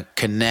trying to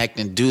connect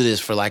and do this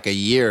for like a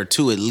year or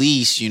two at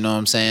least, you know what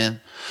I'm saying?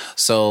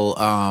 So,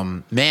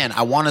 man,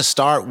 I want to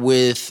start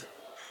with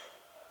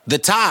the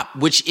top,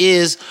 which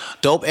is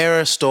Dope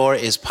Era store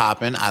is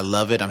popping. I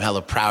love it. I'm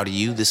hella proud of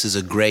you. This is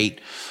a great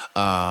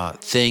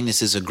thing.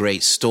 This is a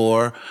great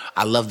store.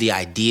 I love the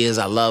ideas.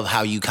 I love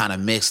how you kind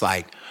of mix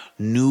like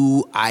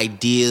new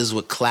ideas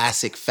with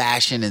classic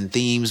fashion and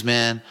themes,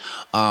 man.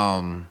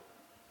 How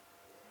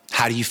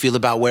do you feel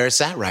about where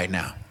it's at right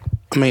now?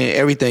 I mean,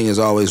 everything is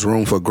always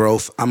room for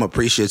growth. I'm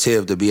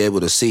appreciative to be able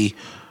to see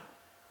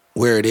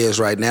where it is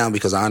right now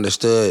because I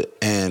understood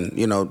and,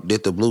 you know,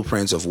 did the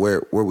blueprints of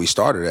where we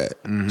started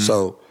at. Mm-hmm.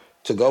 So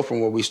to go from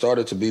where we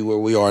started to be where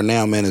we are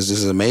now, man, this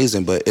is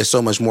amazing, but it's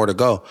so much more to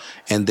go.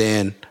 And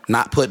then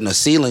not putting a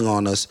ceiling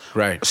on us,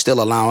 right?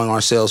 Still allowing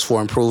ourselves for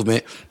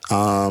improvement.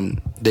 The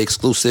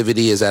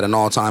exclusivity is at an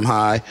all-time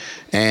high,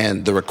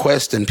 and the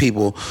request and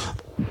people,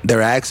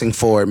 they're asking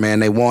for it, man.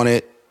 They want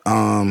it.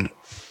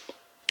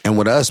 And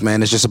with us,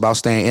 man, it's just about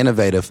staying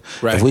innovative.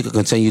 Right. If we could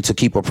continue to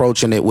keep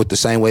approaching it with the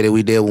same way that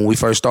we did when we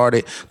first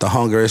started, the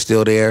hunger is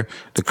still there,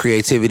 the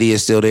creativity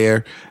is still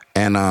there,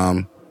 and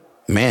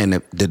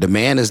man, the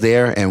demand is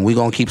there, and we're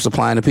going to keep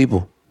supplying the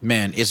people.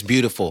 Man, it's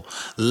beautiful.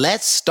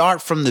 Let's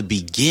start from the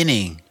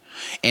beginning.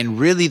 And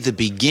really the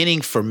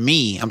beginning for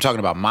me, I'm talking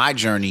about my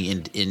journey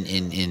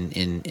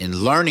in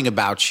learning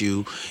about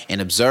you and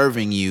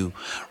observing you,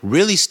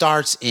 really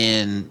starts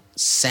in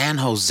San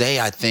Jose,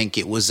 I think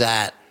it was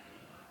at.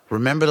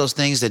 Remember those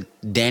things that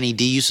Danny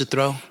D used to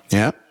throw?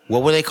 Yeah.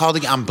 What were they called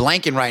again? I'm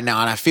blanking right now,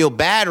 and I feel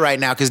bad right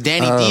now because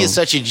Danny D is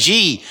such a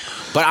G.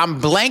 But I'm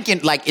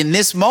blanking, like in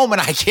this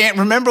moment, I can't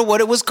remember what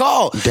it was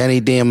called. Danny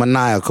D and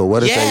Maniacal.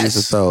 What did they used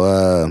to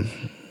throw?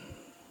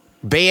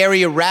 Bay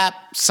Area Rap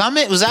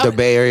Summit? Was that the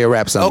Bay Area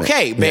Rap Summit?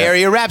 Okay, Bay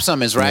Area Rap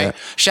Summits, right? Yeah.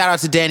 Shout out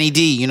to Danny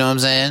D, you know what I'm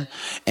saying?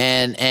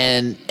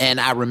 And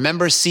I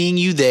remember seeing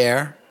you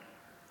there.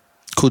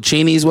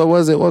 Cucini's, what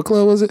was it? What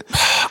club was it?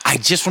 I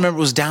just remember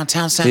it was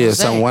downtown San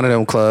Jose. Yeah, one of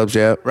them clubs,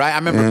 yeah. Right? I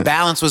remember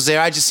Balance was there.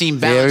 I just seen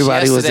Balance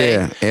everybody yesterday.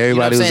 was there.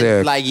 Everybody was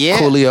there. Like, yeah.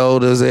 Coolio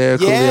was there.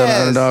 Coolio,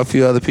 Yes. Underdog, a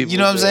few other people. You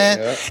know what I'm saying?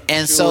 Yeah.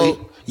 And Chewy.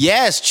 so,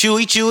 yes,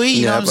 Chewy,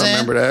 you know what I'm saying? I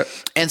remember that.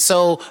 And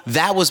so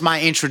that was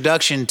my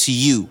introduction to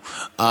you,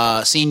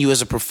 seeing you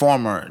as a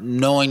performer,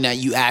 knowing that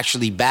you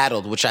actually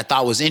battled, which I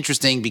thought was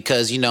interesting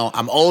because, you know,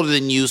 I'm older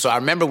than you, so I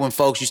remember when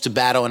folks used to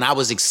battle, and I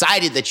was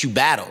excited that you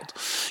battled.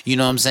 You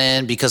know what I'm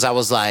saying? Because I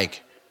was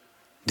like,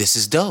 this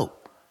is dope.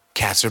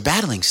 Cats are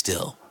battling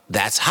still.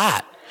 That's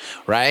hot,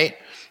 right?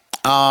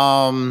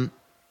 And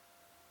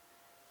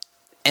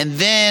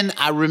then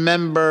I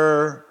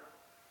remember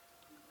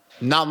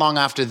not long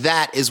after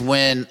that is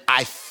when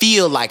I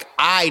feel like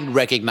I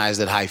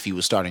recognized that hyphy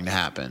was starting to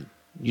happen.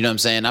 You know what I'm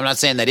saying? I'm not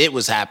saying that it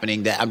was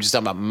happening. That I'm just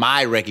talking about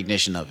my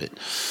recognition of it,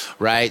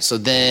 right? So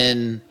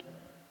then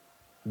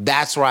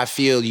that's where I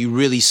feel you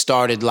really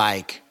started,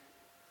 like,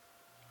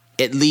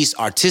 at least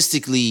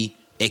artistically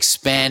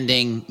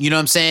expanding. You know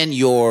what I'm saying?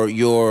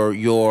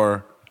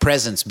 Your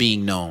presence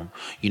being known.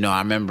 You know, I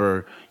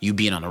remember you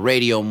being on the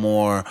radio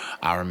more.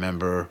 I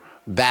remember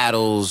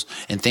battles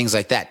and things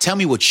like that. Tell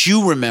me what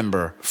you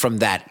remember from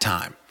that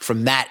time,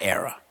 from that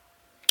era.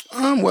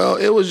 Well,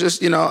 it was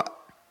just, you know,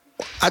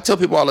 I tell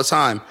people all the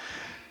time,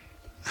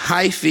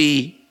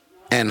 hyphy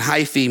and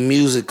hyphy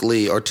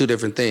musically are two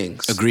different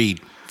things. Agreed,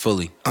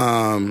 fully.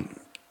 The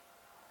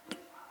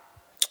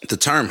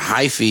term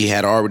hyphy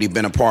had already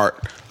been a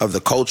part of the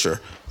culture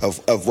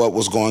of what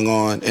was going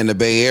on in the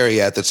Bay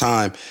Area at the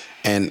time.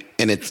 And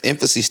in its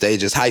infancy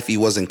stages, hyphy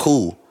wasn't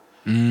cool.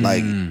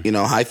 Like, you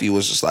know, hyphy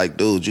was just like,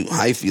 dude, you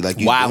hyphy, like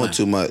you doing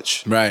too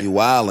much. Right. You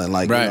wilding,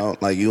 like, you know,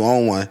 like you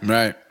own one.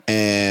 Right.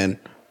 And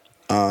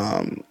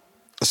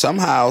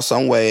somehow,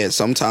 some way, at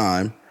some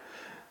time,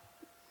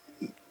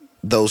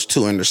 those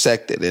two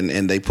intersected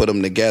and they put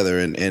them together,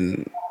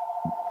 and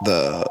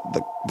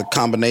the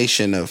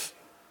combination of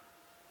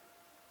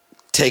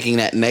taking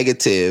that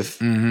negative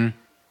and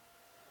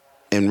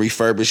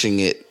refurbishing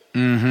it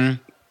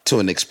to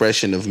an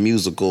expression of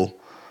musical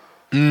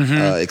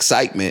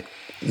excitement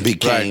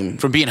became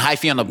from being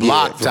hyphy on the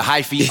block to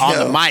hyphy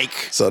on the mic.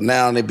 So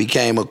now it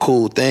became a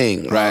cool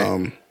thing.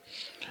 Right.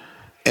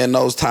 And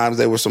those times,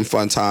 they were some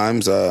fun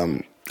times.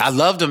 I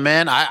loved them,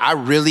 man. I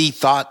really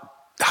thought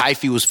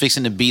hyphy was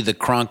fixing to be the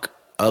crunk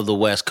of the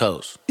West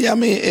Coast. Yeah, I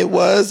mean, it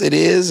was, it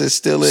is, it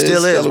still is.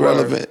 Still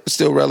relevant.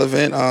 Still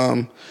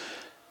relevant.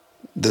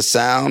 The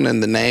sound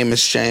and the name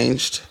has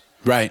changed.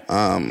 Right.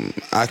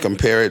 I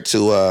compare it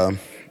to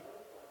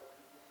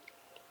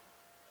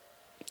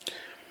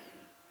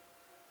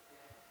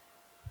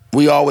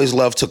we always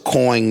love to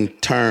coin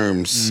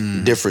terms,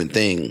 different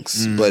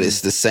things, but it's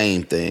the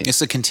same thing.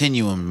 It's a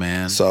continuum,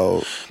 man.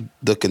 So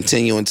the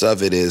continuance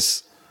of it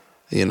is,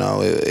 you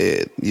know,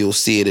 you'll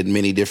see it in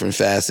many different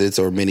facets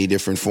or many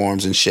different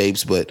forms and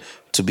shapes, but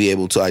to be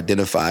able to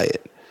identify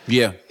it,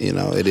 yeah, you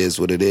know, it is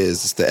what it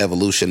is. It's the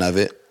evolution of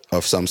it,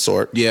 of some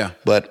sort. Yeah.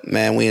 But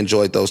man, we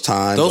enjoyed those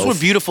times. Those were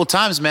beautiful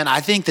times, man.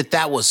 I think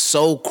that was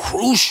so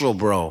crucial,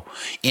 bro,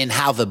 in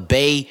how the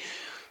Bay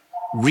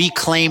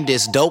reclaimed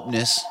its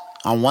dopeness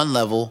on one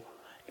level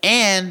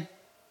and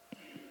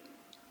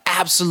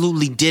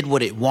absolutely did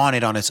what it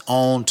wanted on its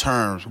own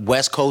terms,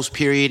 West Coast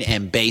period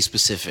and Bay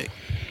specific.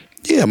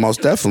 Yeah,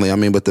 most definitely. I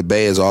mean, but the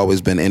Bay has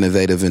always been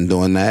innovative in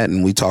doing that.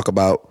 And we talk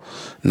about,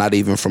 not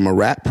even from a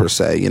rap per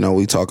se, you know,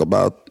 we talk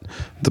about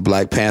the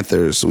Black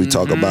Panthers. We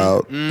talk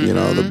about, you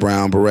know, the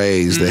Brown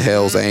Berets, the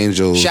Hells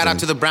Angels. Shout out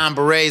to the Brown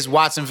Berets,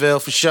 Watsonville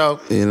for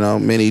sure. You know,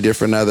 many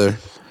different other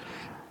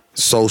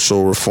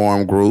social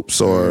reform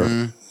groups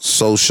or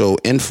social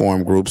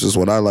informed groups is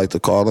what I like to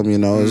call them. You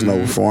know, there's no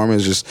reform.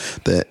 It's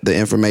just the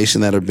information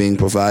that are being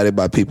provided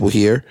by people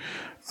here.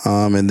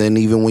 And then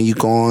even when you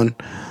go on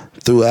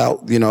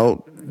throughout, you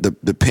know,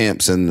 the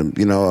pimps and,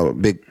 you know, a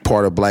big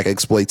part of black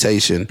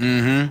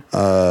exploitation,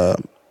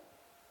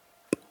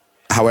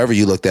 however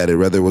you looked at it,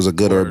 whether it was a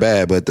good or a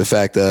bad, but the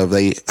fact of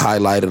they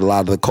highlighted a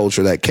lot of the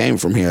culture that came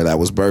from here, that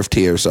was birthed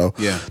here. So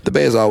the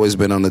Bay has always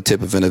been on the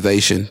tip of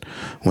innovation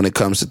when it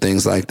comes to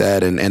things like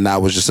that. And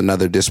that was just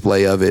another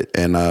display of it.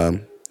 And,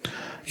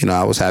 you know,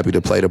 I was happy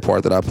to play the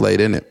part that I played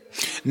in it.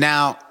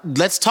 Now,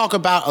 let's talk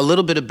about a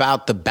little bit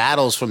about the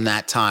battles from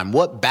that time.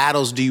 What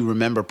battles do you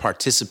remember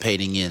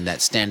participating in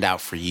that stand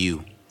out for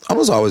you? I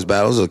was always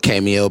battles. It was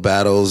Cameo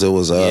battles. It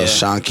was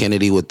Sean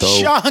Kennedy with those.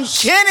 Sean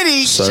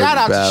Kennedy! Shout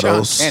out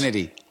battles. To Sean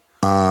Kennedy.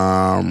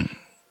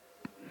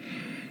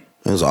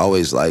 It was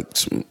always like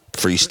some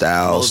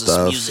freestyle Moses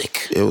stuff.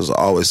 Music. It was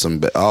always some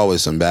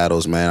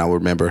battles, man. I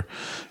remember,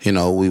 you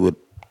know, we would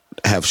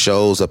have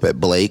shows up at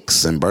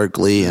Blake's in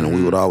Berkeley, and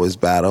we would always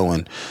battle,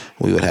 and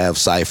we would have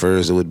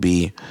ciphers. It would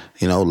be,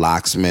 you know,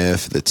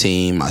 Locksmith, the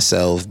team,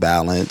 myself,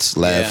 Balance,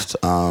 Left,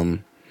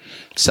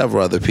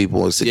 several other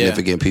people,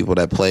 significant people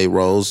that played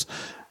roles,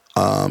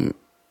 and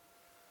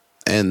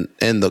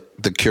the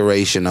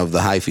curation of the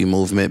hyphy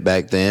movement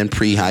back then,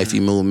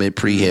 pre-hyphy movement,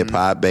 pre-hip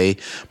hop, Bay,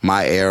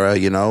 my era,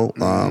 you know,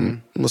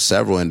 with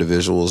several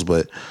individuals,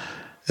 but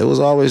it was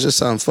always just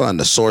something fun.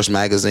 The Source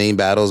magazine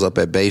battles up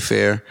at Bay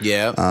Fair.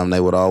 Yeah. They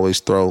would always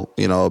throw,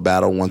 you know, a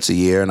battle once a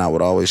year, and I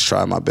would always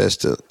try my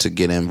best to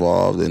get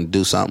involved and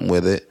do something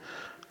with it.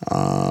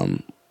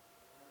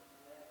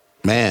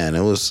 Man,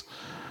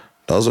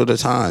 those were the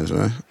times,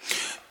 man.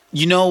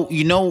 You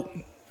know,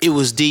 it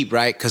was deep,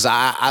 right? Because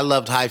I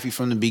loved hyphy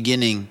from the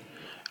beginning.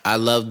 I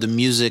loved the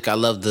music. I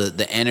loved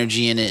the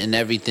energy in it and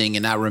everything.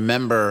 And I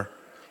remember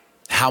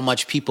how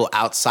much people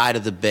outside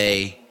of the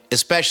Bay,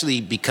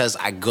 especially because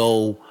I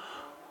go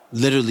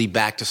literally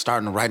back to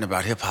starting to write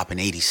about hip hop in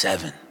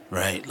 '87,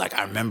 right? Like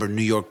I remember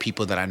New York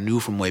people that I knew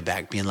from way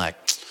back being like,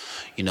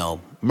 you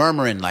know,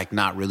 murmuring, like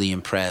not really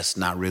impressed,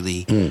 not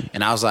really.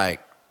 And I was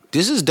like,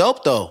 this is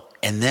dope though.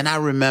 And then I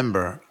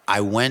remember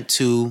I went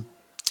to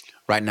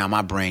Right now,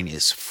 my brain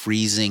is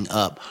freezing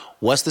up.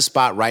 What's the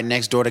spot right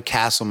next door to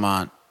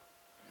Castlemont?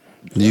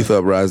 Youth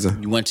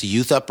Uprising. You went to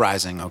Youth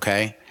Uprising,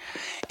 okay?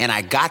 And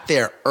I got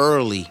there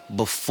early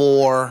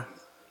before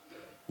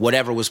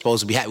whatever was supposed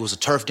to be. It was a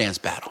turf dance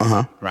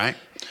battle, right?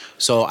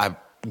 So I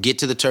get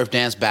to the turf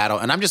dance battle,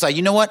 and I'm just like,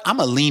 you know what? I'm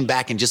going to lean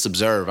back and just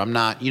observe. I'm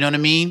not, you know what I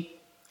mean?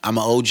 I'm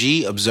an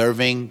OG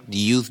observing the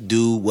youth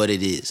do what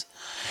it is.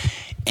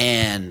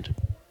 And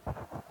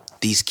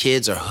these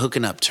kids are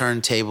hooking up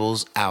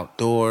turntables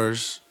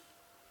outdoors.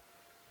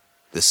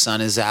 The sun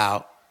is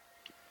out.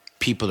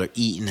 People are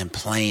eating and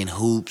playing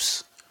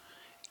hoops.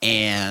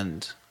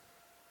 And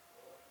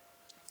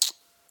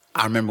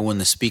I remember when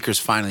the speakers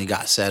finally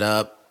got set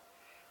up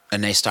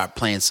and they start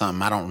playing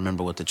something. I don't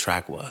remember what the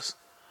track was.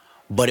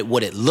 But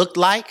what it looked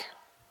like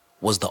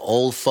was the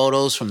old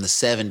photos from the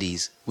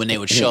 70s when they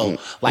would show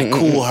like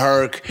Kool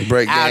Herc.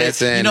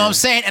 Breakdancing. You know what I'm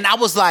saying? And I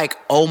was like,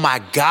 oh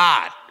my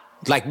God.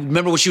 Like,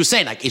 remember what she was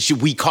saying? Like,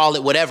 we call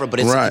it whatever, but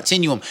it's a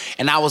continuum.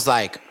 And I was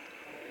like,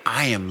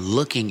 I am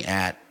looking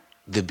at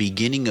the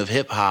beginning of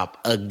hip hop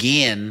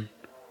again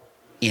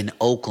in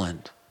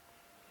Oakland.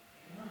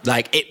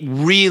 Like, it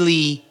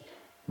really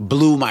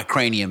blew my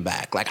cranium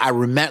back. Like I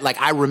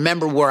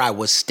remember where I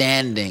was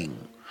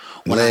standing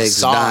when Legs,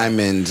 I saw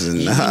diamonds, and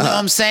you know what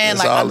I'm saying?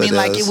 Like I mean,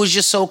 like it was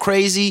just so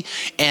crazy.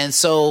 And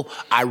so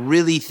I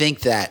really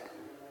think that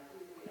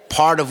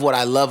part of what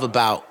I love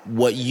about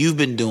what you've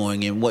been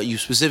doing and what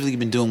you've specifically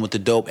been doing with the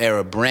Dope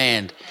Era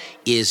brand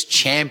is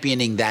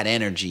championing that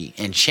energy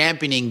and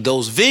championing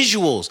those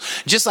visuals.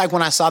 Just like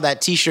when I saw that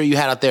T-shirt you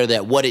had out there,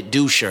 that What It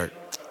Do shirt.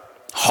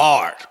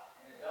 Hard.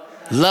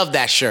 Love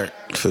that shirt.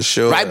 For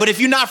sure. Right? But if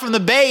you're not from the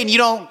Bay and you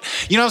don't,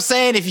 you know what I'm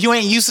saying? If you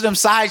ain't used to them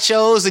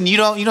sideshows and you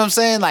don't, you know what I'm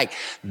saying? Like,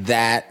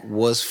 that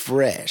was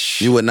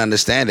fresh. You wouldn't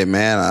understand it,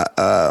 man.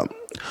 A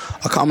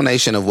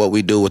combination of what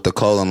we do with the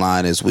clothing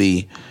line is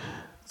we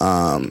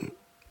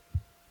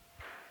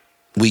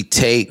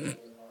take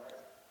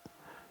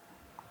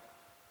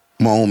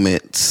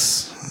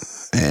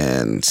moments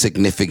and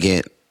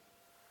significant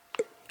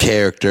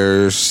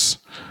characters,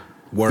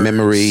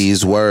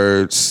 memories,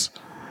 words,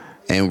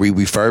 and we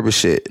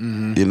refurbish it,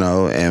 you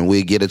know, and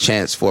we get a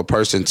chance for a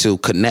person to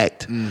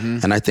connect.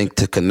 And I think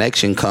the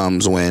connection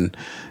comes when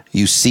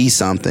you see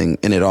something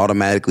and it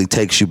automatically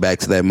takes you back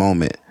to that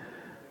moment.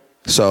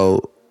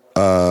 So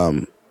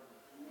the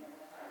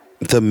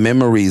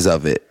memories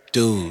of it.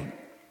 Dude.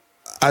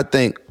 I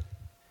think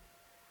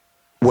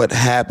what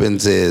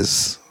happens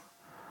is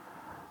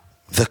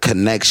the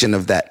connection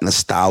of that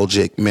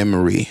nostalgic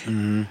memory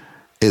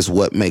is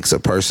what makes a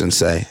person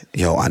say,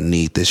 yo, I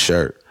need this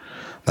shirt.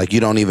 Like,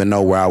 you don't even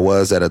know where I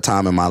was at a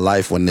time in my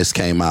life when this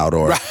came out,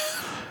 or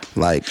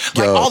like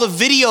all the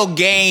video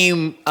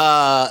game,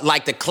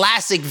 like the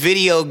classic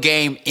video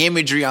game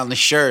imagery on the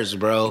shirts,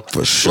 bro.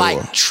 For sure.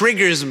 Like,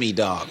 triggers me,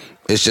 dog.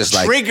 It's just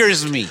like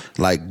triggers me.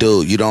 Like,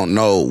 dude, you don't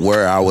know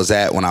where I was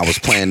at when I was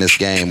playing this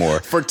game, or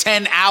for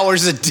 10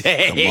 hours a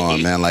day. Come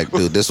on, man. Like,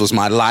 dude, this was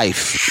my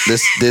life.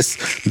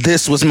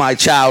 This was my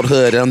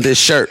childhood on this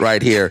shirt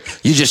right here.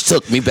 You just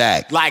took me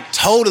back. Like,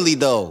 totally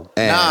though.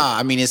 And nah,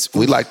 I mean,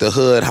 we like the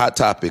hood hot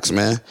topics,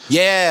 man.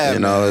 Yeah, you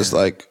know, it's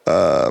like,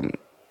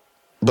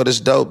 but it's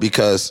dope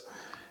because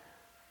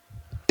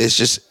it's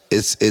just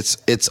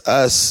it's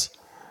us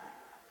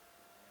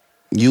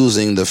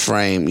using the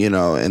frame, you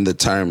know, and the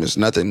term is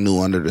nothing new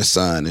under the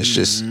sun. It's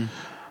just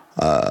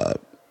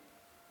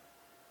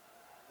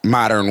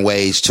modern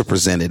ways to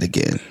present it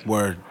again.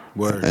 Word.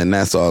 And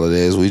that's all it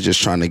is. We just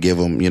trying to give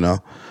them, you know,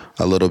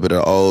 a little bit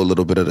of old, a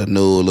little bit of the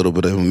new, a little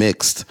bit of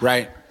mixed.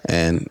 Right.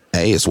 And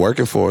hey, it's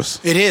working for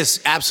us. It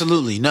is,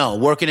 absolutely. No,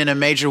 working in a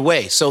major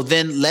way. So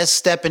then let's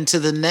step into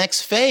the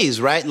next phase,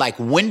 right? Like,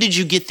 when did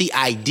you get the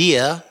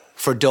idea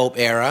for Dope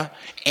Era,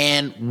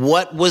 and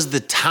what was the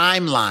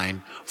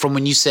timeline from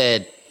when you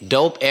said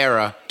Dope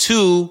Era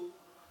to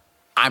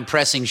I'm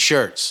pressing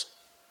shirts?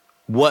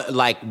 What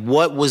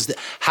was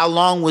how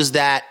long was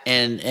that,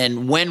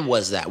 and when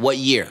was that? What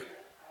year?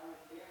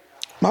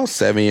 About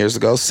 7 years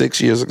ago,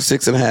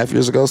 6.5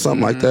 years ago,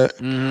 something like that.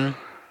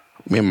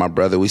 Me and my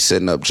brother, we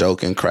sitting up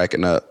joking,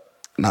 cracking up,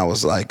 and I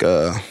was like,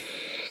 it's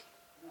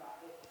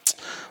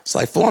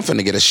like, fool, I'm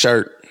finna get a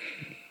shirt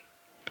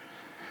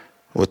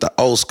with the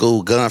old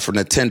school gun from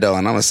Nintendo,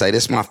 and I'm gonna say,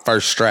 this is my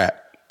first strap.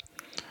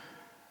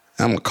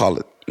 I'm gonna call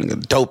it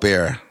Dope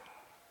Era.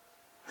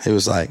 He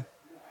was like,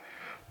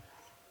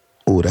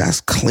 ooh,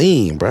 that's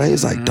clean, bro.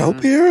 He's like,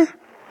 Dope Era?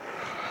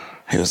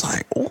 He was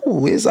like,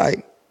 ooh, he's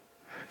like,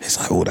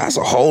 oh, that's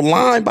a whole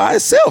line by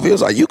itself. He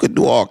was like, you could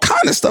do all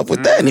kind of stuff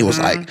with that. And he was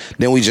like,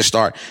 then we just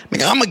start,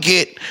 nigga, I'm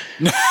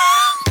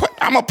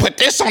gonna put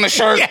this on the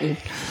shirt. Yeah.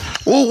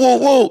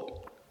 Woo.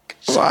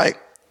 It's like,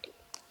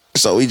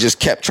 so we just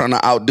kept trying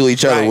to outdo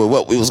each other with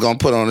what we was gonna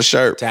put on the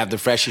shirt. To have the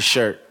freshest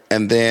shirt.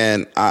 And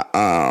then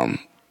I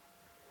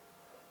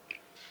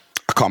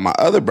called my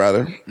other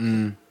brother,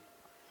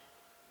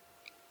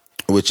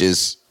 which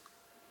is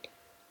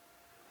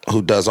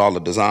who does all the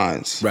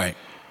designs. Right.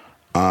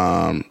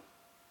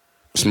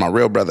 It's my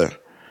real brother.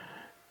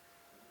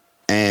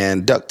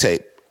 And Duct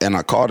Tape, and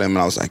I called him and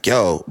I was like,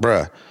 yo,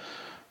 bruh,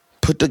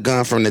 put the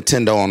gun from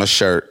Nintendo on a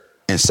shirt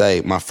and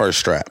say my first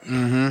strap.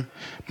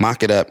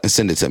 Mock it up and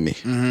send it to me.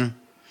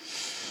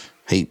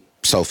 He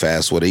so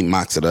fast with it. He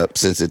mocks it up,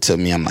 sends it to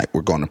me. I'm like,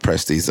 we're going to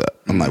press these up.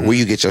 I'm like, where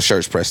you get your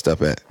shirts pressed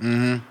up at?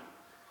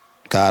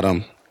 Got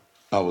them.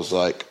 I was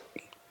like,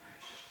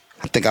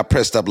 I think I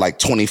pressed up like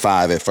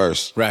 25 at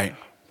first. Right.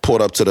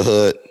 Pulled up to the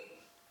hood.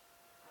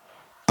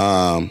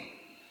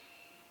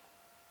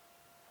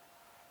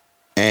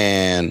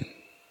 And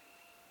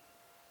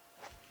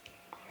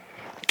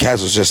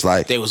Kaz was just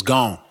like, They was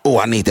gone. oh,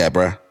 I need that,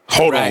 bruh.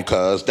 Hold on, Right.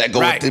 cuz. That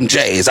go Right. with them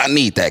J's. I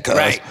need that, cuz.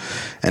 Right.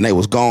 And they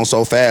was gone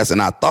so fast.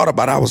 And I thought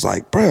about it. I was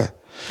like, bruh,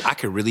 I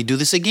could really do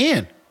this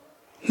again.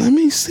 let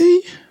me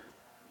see.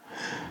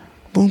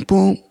 Boom,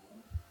 boom,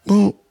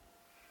 boom.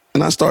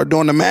 And I started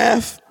doing the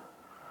math.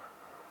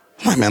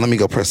 I'm like, man, let me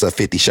go press up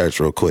 50 shirts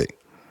real quick.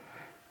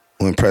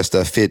 Went pressed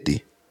up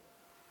 50.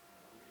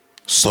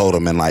 Sold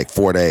them in like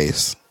 4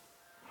 days.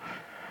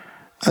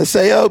 I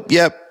say, oh,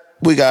 yep,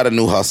 we got a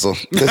new hustle.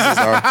 This is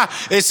our...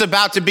 It's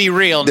about to be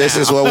real now. This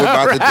is what we're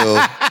about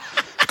to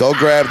do. Go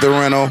grab the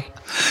rental.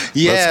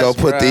 Yes, Let's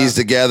go put bruh. these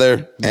together,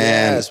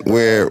 and Yes,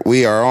 bruh.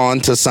 we are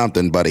on to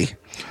something, buddy.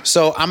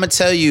 So I'm gonna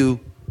tell you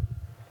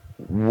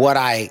what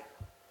I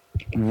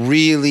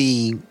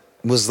really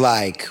was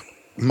like.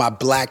 My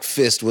black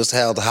fist was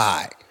held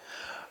high.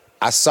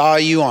 I saw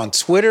you on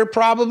Twitter,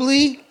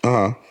 probably.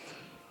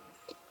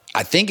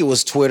 I think it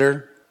was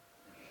Twitter,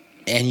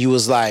 and you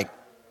was like,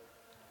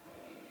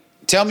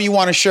 "Tell me you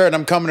want a shirt.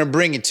 I'm coming to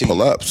bring it to you."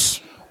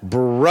 Pull-ups.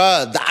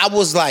 Bruh, I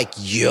was like,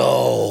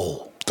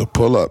 yo, The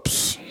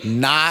pull-ups.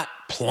 not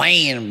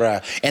playing,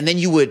 bruh. And then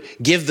you would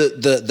give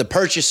the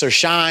purchaser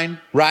shine,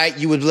 right?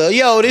 You would be like,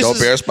 yo, this Dope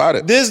is Air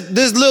spotted. this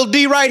little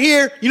D right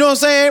here. You know what I'm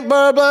saying?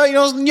 Blah, blah, you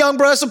know, young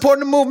bruh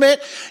supporting the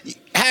movement.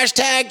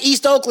 Hashtag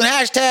East Oakland,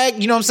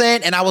 hashtag, you know what I'm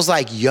saying? And I was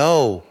like,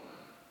 yo,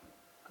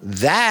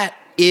 that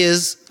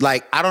is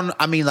like,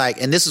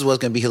 and this is what's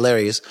gonna be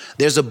hilarious.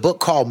 There's a book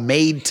called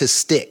Made to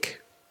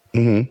Stick.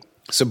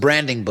 It's a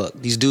branding book.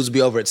 These dudes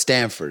be over at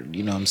Stanford.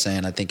 You know what I'm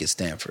saying? I think it's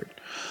Stanford.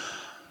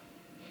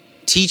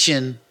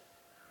 Teaching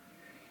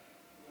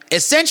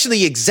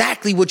essentially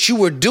exactly what you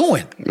were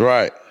doing,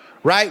 Right.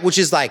 right? Which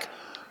is like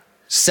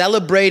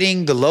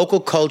celebrating the local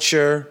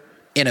culture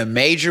in a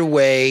major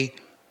way,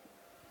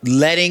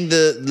 letting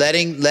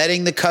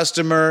the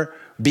customer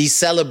be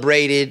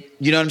celebrated,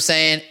 you know what I'm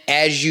saying,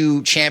 as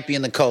you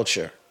champion the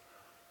culture.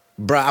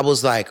 Bruh, I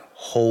was like,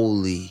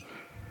 holy,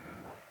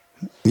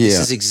 this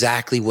Yeah. is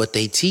exactly what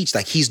they teach.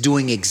 Like, he's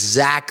doing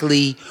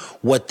exactly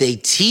what they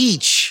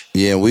teach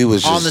Yeah, we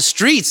was on the just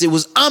streets. It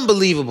was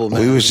unbelievable,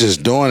 man. we was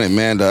just doing it,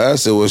 man. To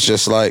us, it was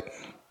just like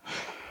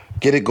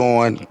get it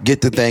going,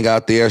 get the thing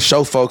out there,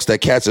 show folks that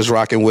Cats is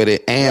rocking with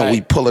it, and Right.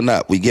 we pulling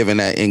up. We giving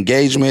that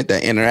engagement,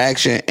 that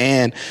interaction,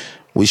 and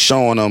we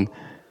showing them,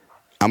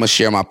 I'm gonna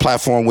share my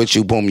platform with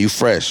you. Boom, you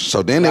fresh.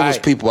 So then there was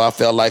Right. people I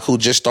felt like who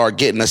just started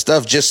getting the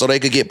stuff just so they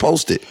could get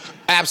posted.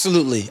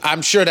 Absolutely.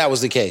 I'm sure that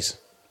was the case.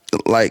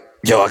 Like,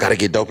 yo, I gotta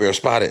get Dope Air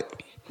spotted.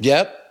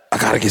 Yep. I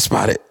gotta get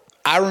spotted.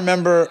 I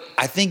remember,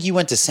 I think you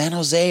went to San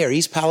Jose or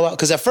East Palo Alto,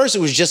 because at first it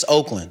was just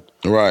Oakland.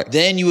 Right.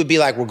 Then you would be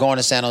like, we're going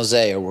to San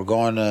Jose, or we're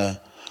going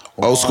to...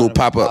 Old school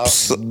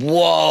pop-ups.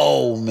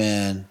 Whoa,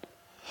 man.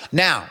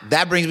 Now,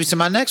 that brings me to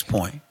my next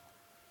point.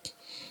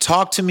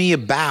 Talk to me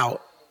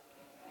about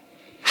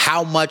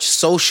how much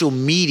social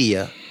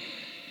media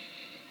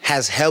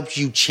has helped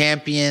you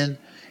champion,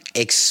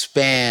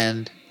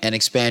 expand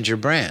your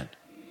brand.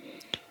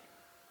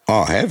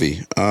 Oh,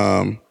 heavy.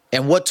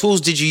 And what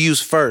tools did you use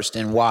first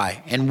and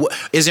why? And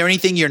is there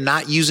anything you're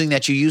not using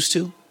that you used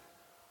to?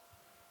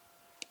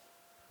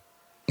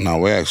 No,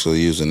 we're actually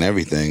using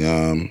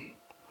everything.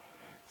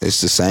 It's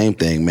the same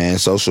thing, man.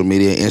 Social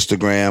media,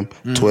 Instagram,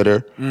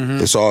 Twitter,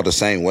 it's all the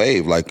same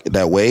wave. Like,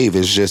 that wave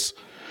is just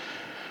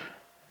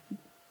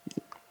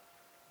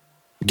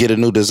get a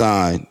new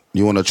design.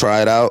 You want to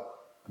try it out?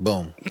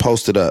 Boom.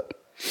 Post it up.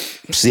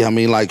 See how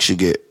many likes you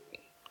get.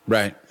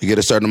 Right. You get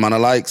a certain amount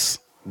of likes,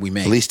 We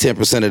make. at least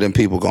 10% of them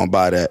people going to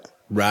buy that.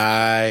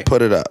 Right.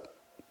 Put it up.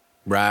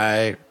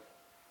 Right.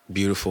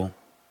 Beautiful.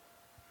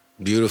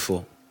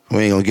 Beautiful. We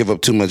ain't going to give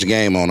up too much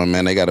game on them,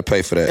 man. They got to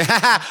pay for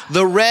that.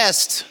 The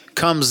rest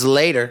comes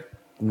later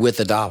with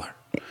 $1.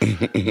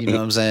 You know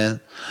what I'm saying?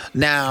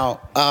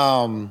 Now,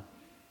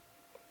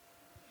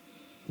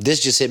 this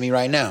just hit me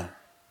right now.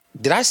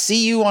 Did I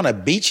see you on a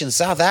beach in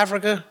South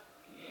Africa?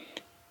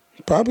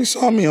 Probably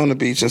saw me on the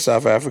beach in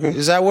South Africa.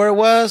 Is that where it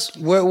was?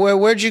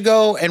 Where'd you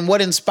go and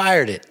what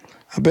inspired it?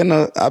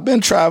 I've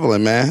been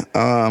traveling,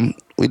 man.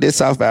 We did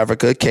South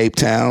Africa, Cape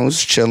Town,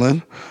 was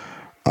chilling.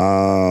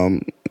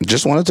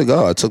 Just wanted to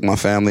go. I took my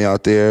family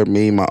out there,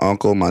 me, my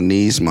uncle, my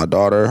niece, my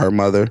daughter, her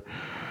mother.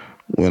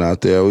 Went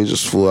out there. We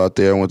just flew out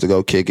there and went to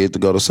go kick it, to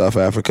go to South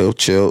Africa,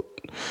 chilled.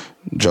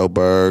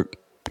 Joburg,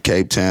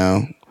 Cape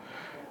Town,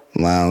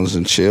 lounge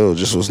and chill.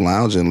 Just was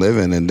lounging,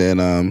 living. And then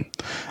I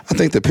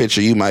think the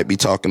picture you might be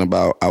talking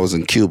about, I was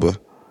in Cuba.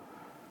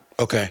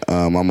 Okay.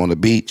 I'm on the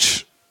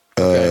beach.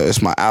 Okay.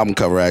 It's my album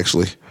cover,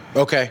 actually.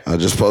 Okay. I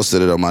just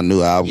posted it on my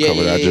new album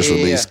cover that I just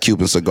released.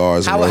 Cuban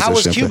cigars. How and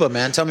was champagne. Cuba,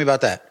 man? Tell me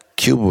about that.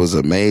 Cuba was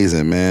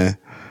amazing, man.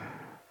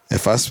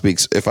 If I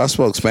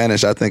spoke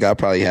Spanish, I think I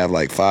probably have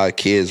like 5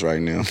 kids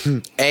right now.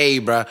 Hey,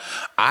 bro,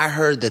 I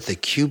heard that the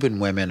Cuban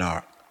women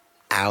are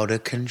out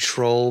of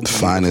control.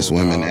 Finest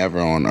women bro. ever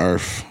on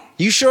earth.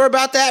 You sure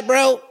about that,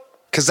 bro?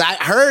 Because I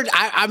heard.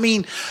 I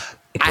mean,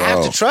 I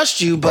have to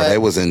trust you, but they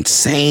was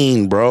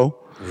insane, bro.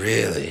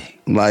 Really,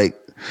 like.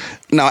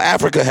 Now,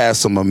 Africa has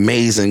some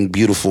amazing,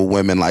 beautiful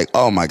women. Like,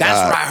 oh my God.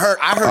 That's what I heard.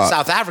 I heard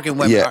South African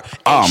women are.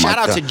 Hey, shout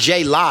out to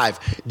J Live.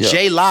 Yeah.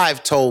 J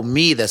Live told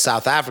me that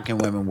South African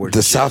women were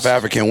South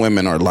African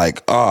women are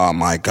like, oh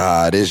my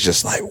God. It's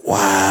just like,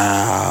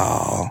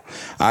 wow.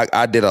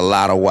 I did a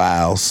lot of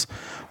wows.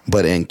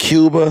 But in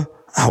Cuba,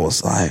 I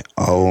was like,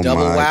 oh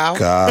Double my wow?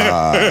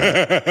 God.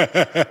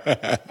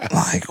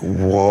 Like,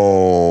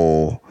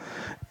 whoa.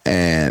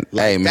 And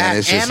like hey, man, that,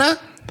 it's just. Anna?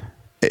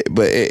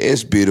 But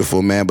it's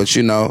beautiful, man. But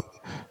you know,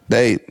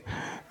 the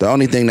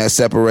only thing that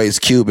separates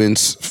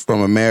Cubans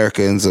from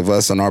Americans of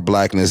us and our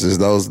blackness is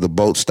the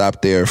boats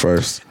stop there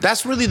first.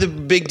 That's really the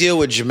big deal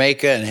with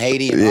Jamaica and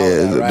Haiti and all Yeah,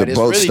 that, right? the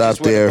boats really stop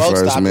there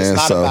first, man. It's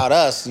not so about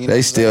us. You know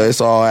they still,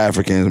 it's all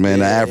Africans, man.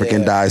 The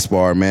African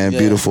diaspora, man. Yeah.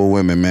 Beautiful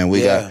women, man.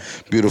 We got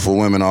beautiful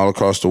women all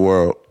across the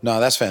world. No,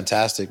 that's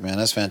fantastic, man.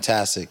 That's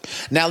fantastic.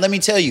 Now, let me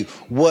tell you,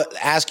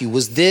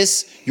 was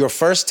this your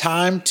first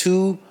time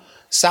to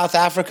South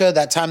Africa,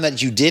 that time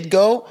that you did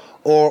go?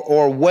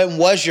 Or when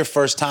was your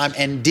first time,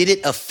 and did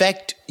it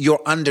affect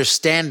your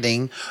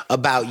understanding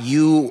about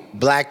you,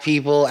 black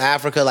people,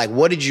 Africa? Like,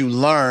 what did you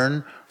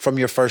learn from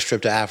your first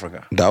trip to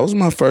Africa? That was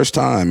my first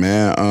time,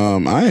 man.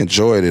 I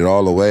enjoyed it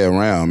all the way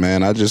around,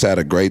 man. I just had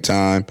a great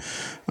time.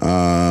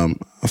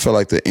 I feel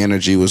like the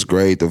energy was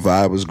great. The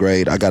vibe was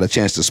great. I got a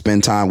chance to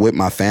spend time with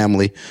my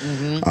family.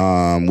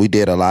 Mm-hmm. We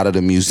did a lot of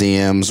the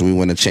museums. We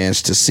went a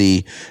chance to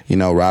see,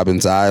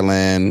 Robben's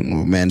Island.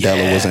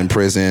 Mandela was in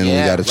prison.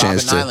 Yeah, we got a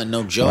chance to Robben Island,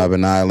 no joke.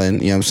 Robben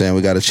Island. You know what I'm saying?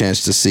 We got a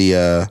chance to see,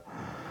 the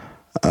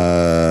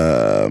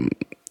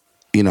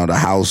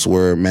house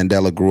where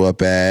Mandela grew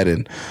up at,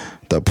 and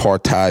the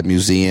apartheid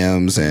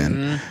museums.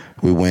 And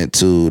we went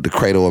to the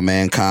Cradle of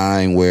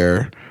Mankind,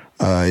 where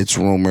it's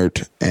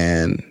rumored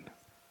and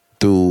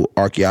through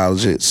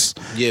archaeologists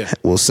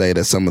will say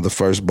that some of the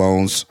first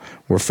bones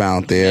were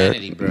found there.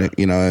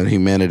 Humanity, and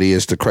humanity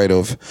is the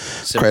cradle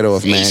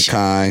of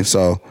mankind.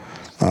 So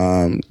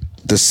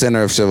the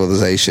center of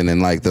civilization,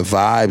 and like the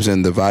vibes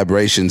and the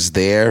vibrations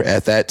there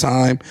at that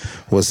time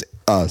was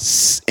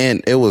us.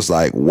 And it was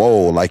like,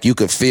 whoa, like you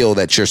could feel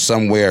that you're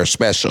somewhere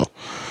special.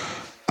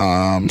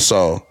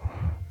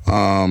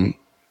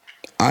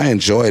 I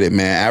enjoyed it,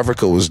 man.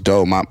 Africa was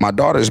dope. My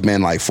daughter's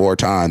been like 4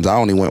 times. I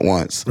only went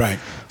once. Right.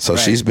 So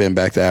she's been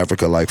back to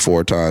Africa like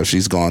 4 times.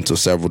 She's gone to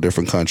several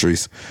different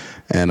countries.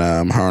 And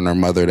her and her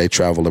mother, they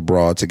travel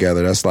abroad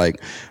together. That's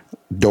like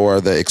Dora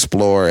the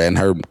Explorer and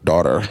her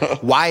daughter.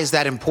 Why is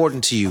that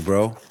important to you,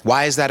 bro?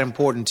 Why is that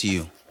important to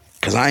you?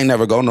 Because I ain't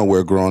never go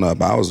nowhere growing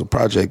up. I was a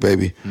project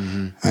baby.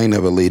 Mm-hmm. I ain't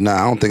never leave. Nah,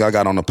 I don't think I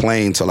got on a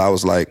plane till I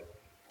was like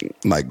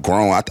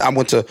grown. I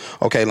went to,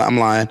 okay, I'm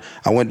lying.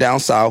 I went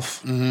down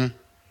south. Mm-hmm.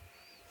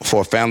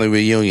 For a family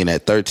reunion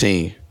at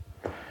 13.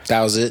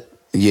 That was it?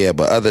 Yeah,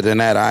 but other than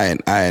that, I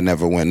ain't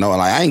never went.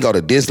 I ain't go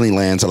to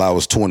Disneyland till I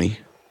was 20.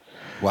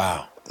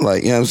 Wow.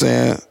 Like, you know what I'm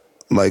saying?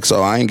 Like,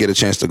 so I ain't get a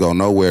chance to go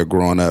nowhere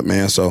growing up,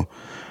 man. So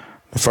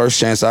the first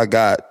chance I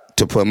got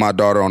to put my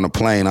daughter on the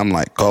plane, I'm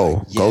like,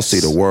 go see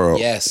the world.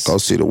 Yes. Go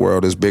see the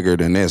world. It's bigger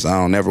than this. I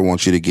don't ever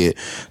want you to get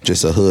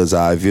just a hood's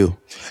eye view.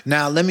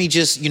 Now, let me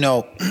just,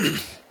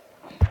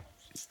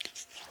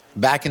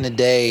 back in the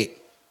day,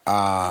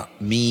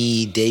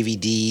 me, Davey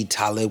D,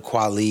 Talib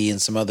Kweli,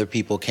 and some other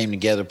people came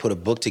together, put a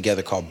book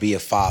together called Be a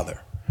Father.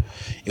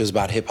 It was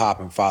about hip hop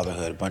and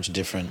fatherhood, a bunch of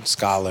different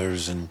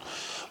scholars,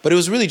 but it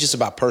was really just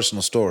about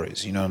personal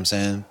stories, you know what I'm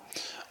saying?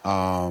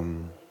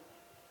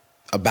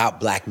 About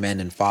black men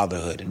and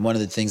fatherhood. And one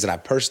of the things that I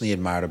personally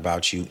admired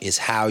about you is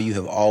how you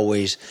have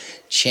always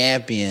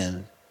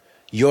championed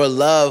your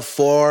love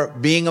for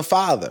being a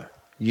father.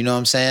 You know what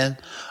I'm saying?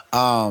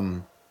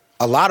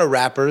 A lot of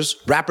rappers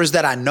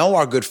that I know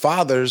are good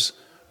fathers,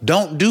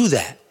 don't do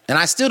that. And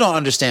I still don't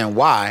understand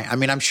why. I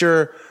mean, I'm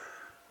sure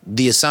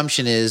the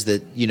assumption is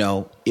that,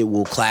 it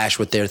will clash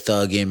with their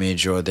thug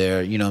image or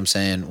their, you know what I'm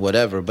saying,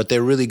 whatever. But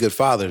they're really good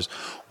fathers.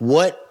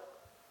 What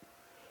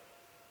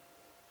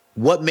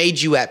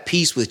made you at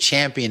peace with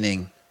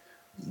championing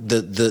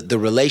the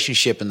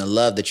relationship and the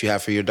love that you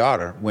have for your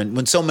daughter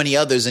when so many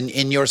others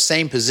in your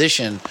same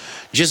position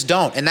just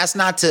don't? And that's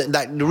not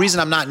the reason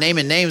I'm not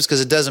naming names,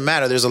 because it doesn't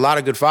matter. There's a lot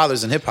of good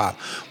fathers in hip hop,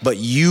 but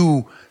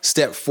you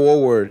step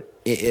forward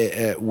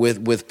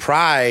with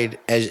pride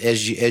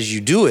as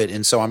you do it.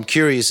 And so I'm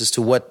curious as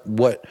to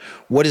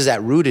what is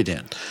that rooted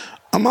in?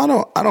 I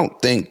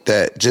don't think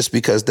that just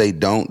because they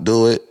don't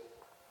do it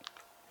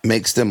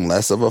makes them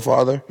less of a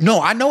father.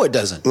 No, I know it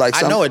doesn't.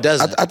 I know it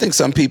doesn't. I think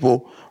some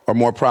people are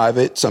more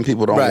private. Some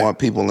people don't want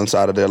people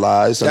inside of their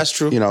lives. That's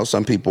true.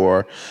 Some people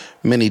are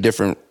many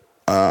different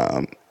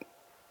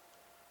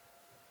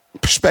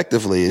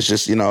prospectively, it's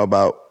just,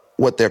 about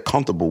what they're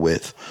comfortable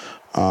with.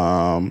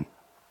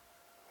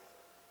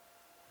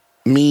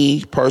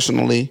 Me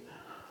personally,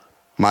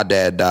 my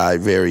dad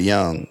died very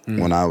young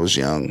when I was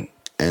young.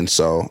 And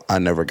so I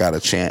never got a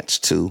chance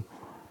to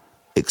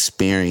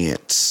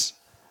experience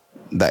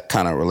that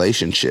kind of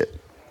relationship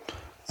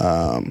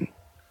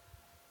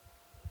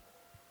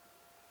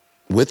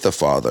with the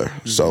father.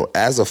 Mm-hmm. So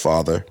as a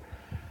father,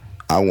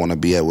 I want to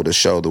be able to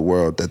show the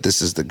world that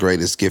this is the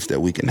greatest gift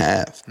that we can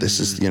have. This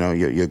is,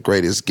 your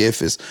greatest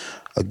gift is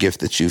a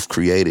gift that you've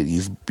created.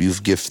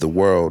 You've gifted the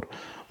world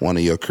one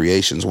of your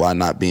creations. Why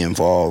not be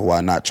involved?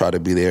 Why not try to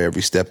be there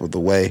every step of the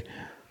way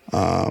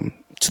to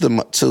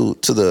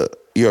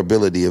your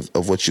ability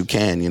of what you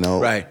can,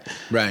 Right.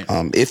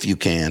 If you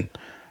can.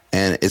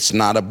 And it's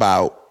not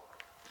about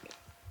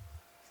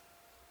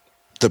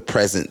the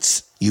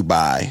presents you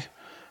buy.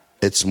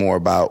 It's more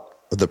about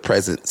the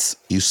presents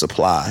you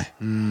supply.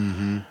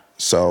 Mm-hmm.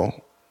 So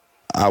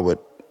I would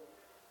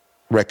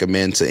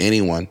recommend to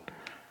anyone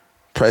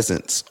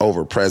presents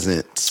over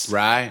presents.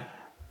 Right.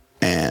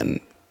 And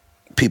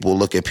people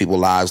look at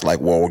people's lives like,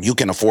 well, you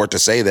can afford to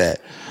say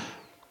that.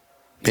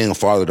 Being a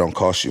father don't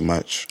cost you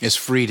much. It's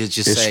free to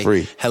just it's say,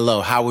 free. Hello,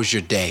 how was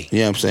your day? You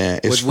know what I'm saying?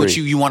 It's free. What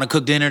you want to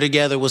cook dinner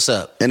together? What's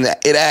up? And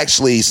it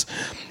actually,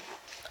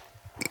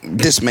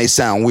 this may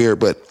sound weird,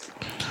 but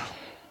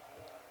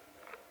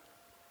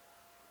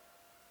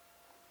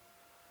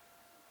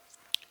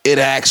it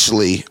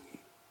actually,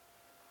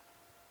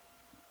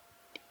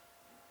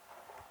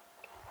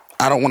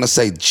 I don't want to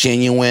say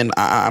genuine.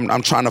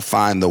 I'm trying to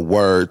find the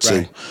word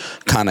to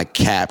kind of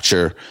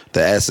capture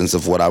the essence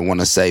of what I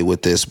want to say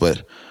with this,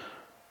 but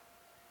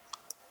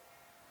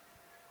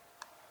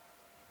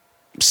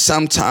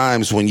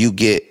sometimes when you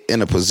get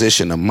in a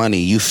position of money,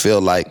 you feel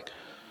like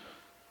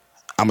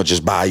I'm going to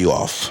just buy you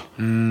off.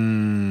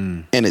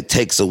 And it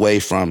takes away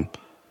from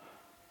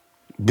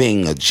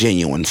being a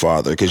genuine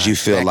father because you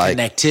feel that like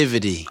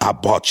connectivity. I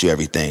bought you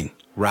everything.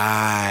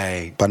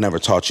 Right. But I never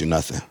taught you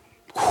nothing.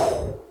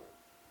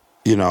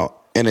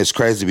 And it's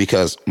crazy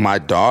because my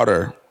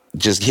daughter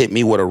just hit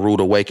me with a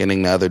rude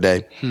awakening the other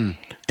day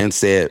and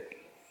said,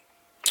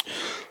 I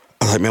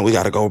was like, man, we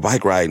got to go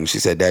bike riding. She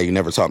said, Dad, you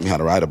never taught me how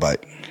to ride a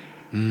bike.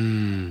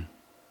 And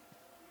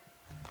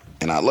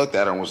I looked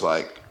at her and was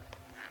like,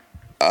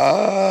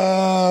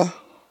 well,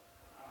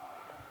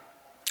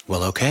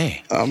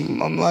 okay.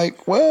 I'm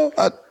like, well,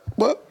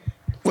 but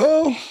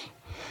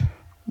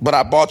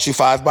I bought you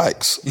 5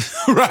 bikes.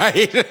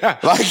 Right.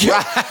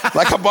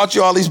 like I bought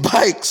you all these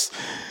bikes.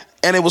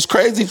 And it was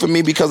crazy for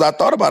me because I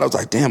thought about it. I was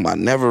like, damn, I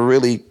never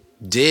really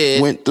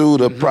went through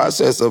the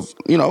process of,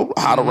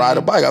 how to ride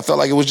a bike. I felt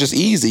like it was just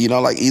easy,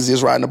 like easy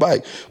as riding a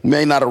bike. We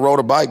may not have rode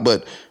a bike,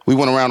 but we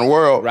went around the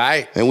world.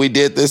 Right. And we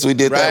did this, we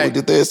did that, we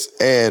did this.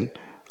 And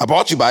I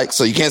bought you bikes,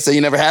 so you can't say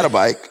you never had a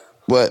bike.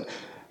 But,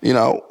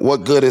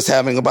 what good is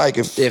having a bike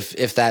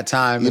if that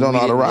time you don't know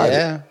how to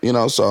ride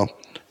it? So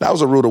that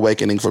was a rude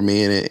awakening for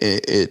me. And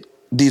it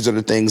these are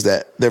the things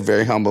that they're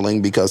very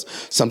humbling because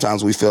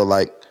sometimes we feel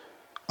like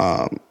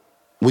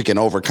we can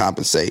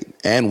overcompensate,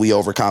 and we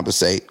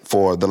overcompensate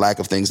for the lack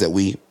of things that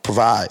we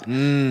provide.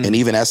 And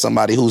even as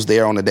somebody who's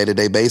there on a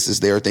day-to-day basis,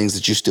 there are things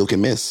that you still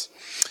can miss.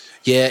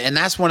 Yeah, and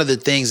that's one of the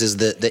things is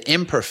the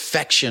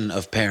imperfection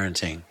of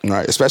parenting.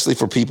 Right, especially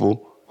for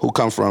people who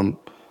come from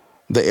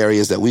the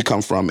areas that we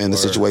come from and the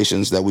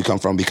situations that we come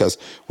from, because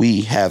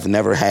we have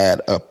never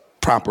had a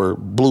proper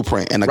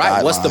blueprint and a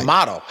guideline. What's the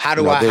model? How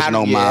do I? There's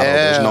no model.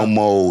 There's no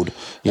mode.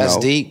 That's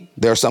deep.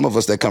 There are some of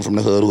us that come from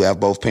the hood who have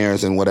both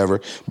parents and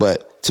whatever,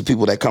 but to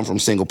people that come from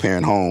single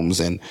parent homes,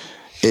 and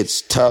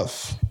it's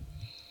tough.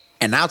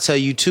 And I'll tell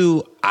you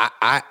too,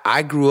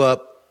 I grew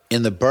up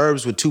in the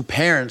burbs with 2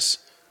 parents,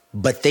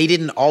 but they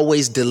didn't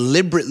always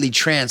deliberately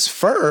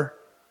transfer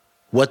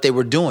what they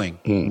were doing,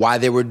 why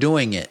they were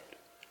doing it.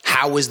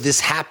 How is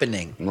this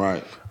happening?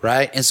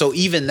 Right. And so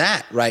even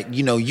that, right,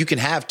 you can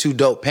have 2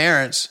 dope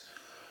parents,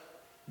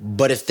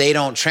 but if they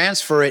don't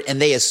transfer it and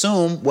they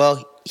assume,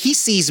 well, he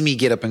sees me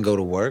get up and go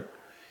to work.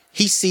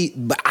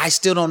 But I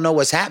still don't know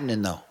what's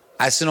happening though.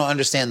 I still don't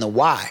understand the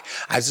why.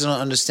 I still don't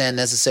understand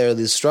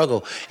necessarily the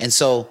struggle. And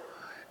so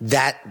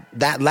that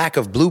lack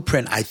of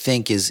blueprint, I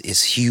think,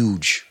 is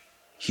huge.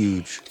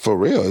 Huge. For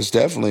real. It's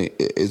definitely,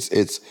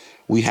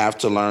 we have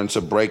to learn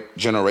to break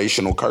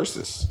generational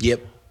curses.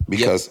 Yep.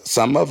 Because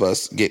some of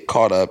us get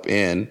caught up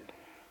in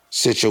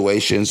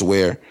situations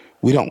where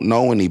we don't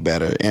know any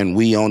better and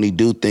we only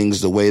do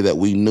things the way that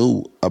we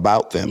knew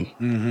about them.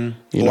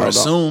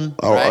 Assume.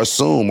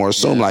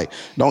 Assume. Like,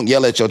 don't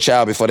yell at your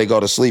child before they go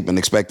to sleep and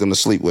expect them to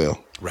sleep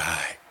well.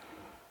 Right.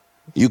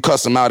 You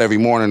cuss them out every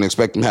morning and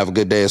expect them to have a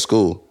good day at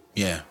school.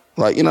 Yeah.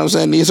 Like, you know what I'm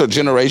saying? These are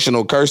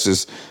generational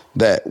curses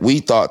that we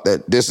thought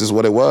that this is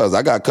what it was.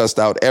 I got cussed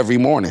out every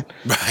morning.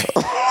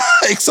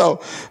 Right.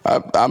 So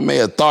I may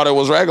have thought it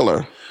was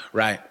regular.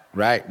 Right.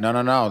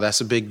 No.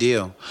 That's a big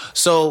deal.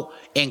 So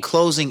in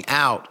closing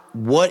out,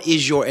 what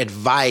is your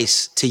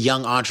advice to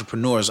young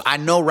entrepreneurs? I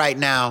know right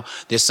now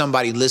there's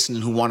somebody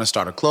listening who want to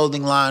start a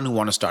clothing line, who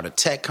want to start a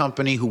tech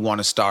company, who want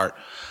to start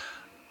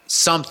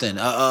something,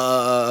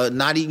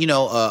 not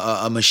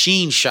a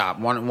machine shop,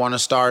 want to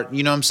start,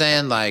 you know what I'm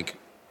saying, like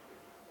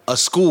a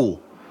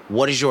school,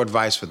 what is your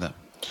advice for them?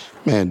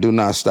 Man, do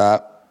not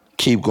stop.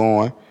 Keep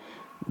going.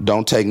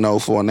 Don't take no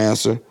for an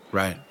answer.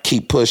 Right.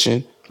 Keep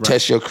pushing. Right.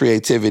 Test your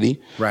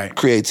creativity. Right.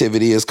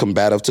 Creativity is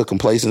combative to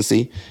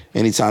complacency.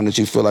 Anytime that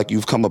you feel like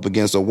you've come up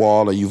against a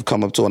wall or you've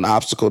come up to an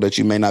obstacle that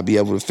you may not be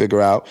able to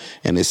figure out,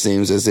 and it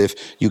seems as if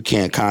you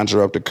can't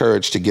conjure up the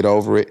courage to get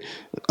over it,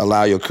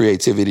 allow your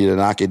creativity to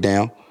knock it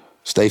down.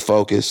 Stay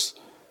focused,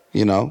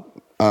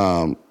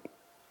 and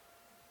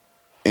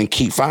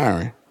keep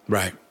firing.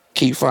 Right.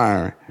 Keep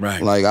firing.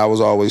 Right. Like I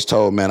was always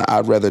told, man,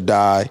 I'd rather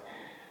die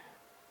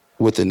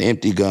with an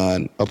empty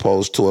gun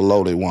opposed to a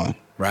loaded one.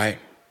 Right.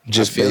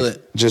 Just feel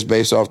it. Just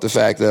based off the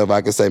fact of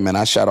I could say, man,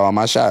 I shot all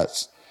my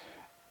shots.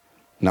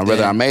 Now,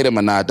 whether I made them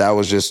or not, that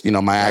was just,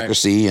 my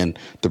accuracy and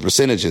the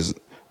percentages.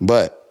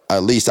 But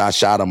at least I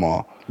shot them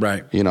all.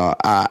 Right.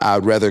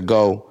 I'd rather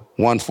go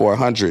 1 for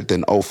 100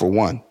 than 0 for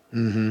 1.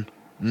 Mm-hmm.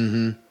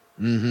 Mm-hmm.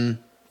 Mm-hmm.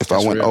 If That's I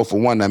went real. 0 for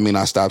 1, that means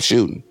I stopped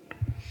shooting.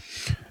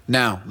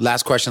 Now,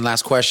 last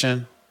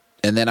question.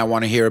 And then I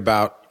want to hear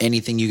about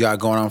anything you got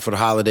going on for the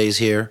holidays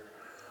here.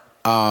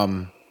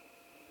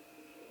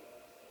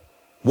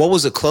 What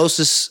was the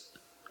closest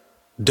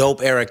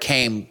Dope Era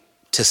came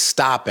to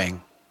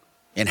stopping,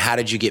 and how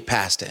did you get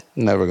past it?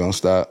 Never gonna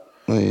stop.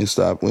 We ain't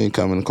stop. We ain't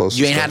coming close.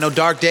 You ain't had no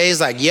dark days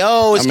like,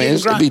 yo, it's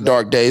it's gonna be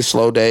dark days,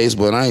 slow days,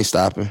 but I ain't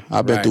stopping.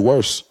 I've been through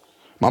worse.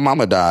 My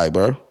mama died,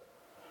 bro.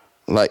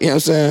 Like, you know what I'm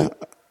saying?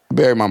 I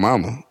buried my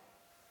mama.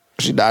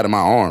 She died in my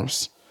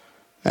arms.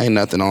 Ain't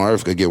nothing on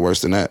earth could get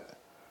worse than that.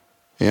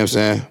 You know what I'm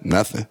saying?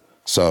 Nothing.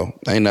 So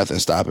ain't nothing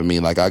stopping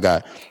me. Like I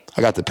got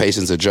the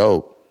patience of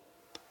Job.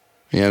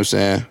 You know what I'm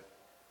saying?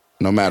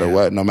 No matter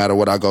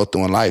what I go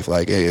through in life,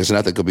 like, hey, there's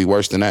nothing could be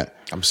worse than that.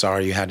 I'm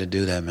sorry you had to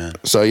do that, man.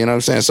 So, you know what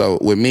I'm saying? So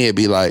with me, it'd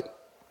be like,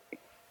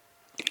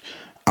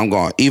 I'm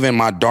going, even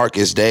my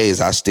darkest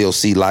days, I still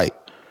see light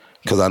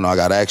because I know I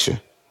got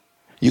action.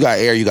 You got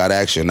air, you got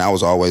action. That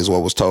was always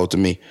what was told to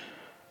me.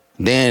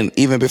 Then,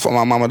 even before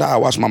my mama died, I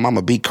watched my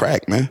mama beat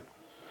crack, man.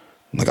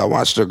 Like, I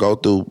watched her go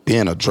through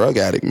being a drug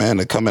addict, man,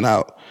 and coming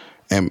out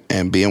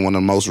and being one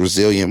of the most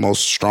resilient,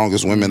 most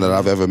strongest women that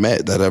I've ever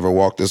met, that ever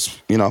walked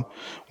this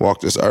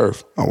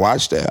earth. I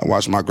watched that. I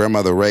watched my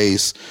grandmother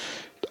raise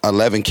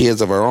 11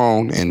 kids of her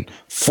own and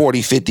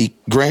 40, 50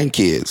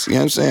 grandkids. You know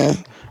what I'm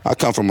saying? I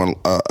come from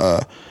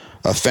a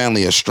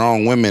family of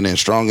strong women and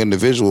strong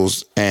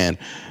individuals, and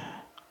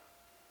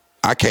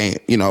I can't,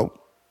 no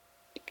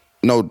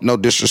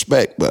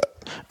disrespect, but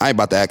I ain't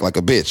about to act like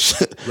a bitch.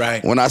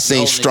 Right. When I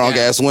seen strong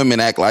ass women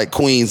act like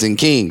queens and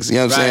kings, you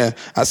know what I'm saying?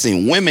 I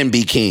seen women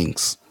be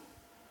kings.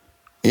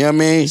 You know what I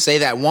mean? Say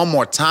that one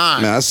more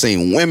time. Man, I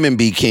seen women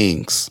be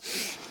kings.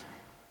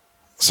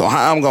 So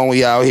how I'm gonna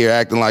be out here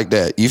acting like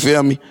that? You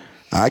feel me?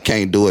 I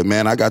can't do it,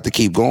 man. I got to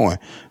keep going.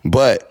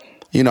 But,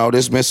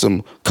 there's been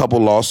some couple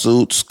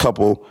lawsuits,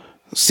 couple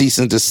cease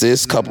and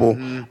desist, couple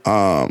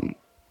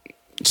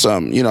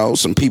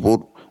some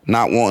people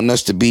not wanting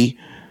us to be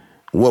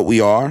what we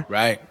are.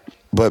 Right.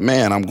 But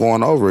man, I'm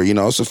going over it.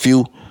 It's a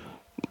few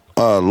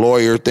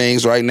lawyer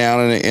things right now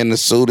in the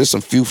suit. There's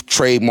some few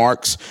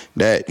trademarks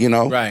that,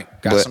 Right.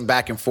 Got some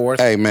back and forth.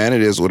 Hey man,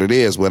 it is what it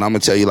is. But I'm gonna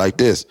tell you like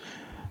this.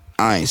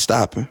 I ain't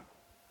stopping.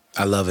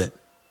 I love it.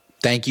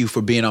 Thank you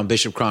for being on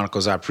Bishop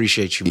Chronicles. I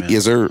appreciate you, man.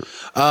 Yes, sir.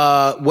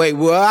 Wait,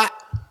 what?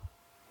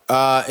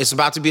 It's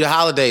about to be the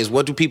holidays.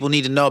 What do people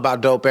need to know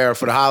about Dope Era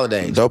for the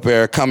holidays? Dope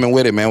Era coming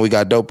with it, man. We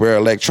got Dope Era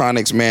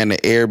electronics, man. The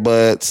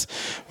earbuds.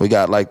 We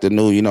got like the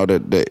new,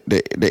 the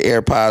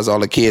AirPods all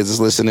the kids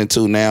is listening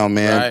to now,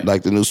 man. Right.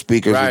 Like the new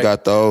speakers. Right. We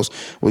got those.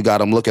 We got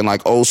them looking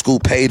like old school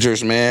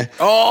pagers, man.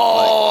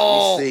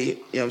 Oh, like,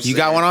 you see, you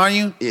got one on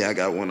you? Yeah, I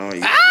got one on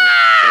you.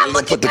 Ah, we're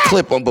gonna put the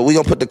clip on, but we're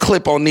gonna put the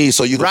clip on these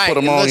so you can put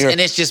them on here. And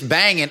it's just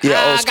banging.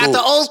 Yeah, I got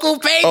the old school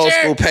pager. Old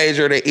school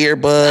pager, the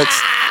earbuds.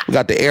 We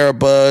got the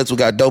AirBuds. We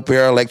got Dope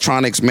Era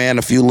electronics, man.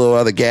 A few little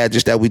other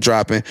gadgets that we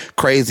dropping.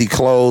 Crazy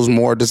clothes,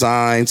 more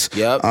designs.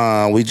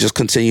 Yep. We just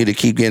continue to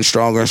keep getting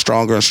stronger and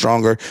stronger and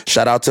stronger.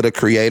 Shout out to the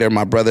creator,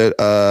 my brother,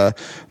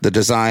 the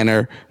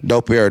designer,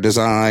 Dope Era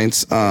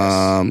Designs,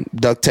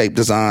 Duct Tape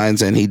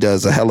Designs, and he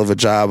does a hell of a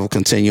job of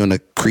continuing to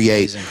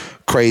create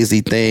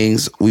crazy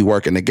things. We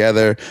working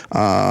together.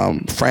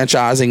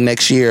 Franchising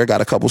next year.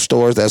 Got a couple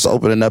stores that's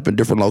opening up in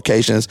different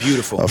locations.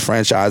 Beautiful.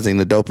 Franchising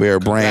the Dope Era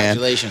brand.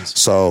 Congratulations.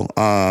 So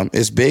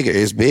it's big.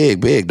 It's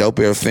big. Dope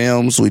Era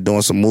Films. We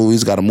doing some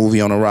movies. Got a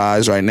movie on the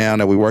rise right now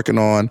that we working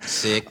on.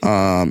 Sick.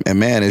 And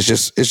man, it's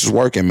just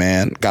working,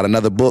 man. Got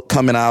another book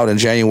coming out in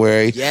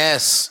January.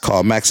 Yes.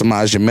 Called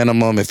Maximize Your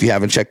Minimum. If you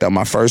haven't checked out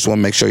my first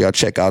one, make sure y'all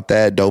check out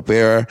that Dope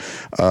Era.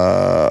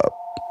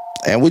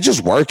 And we're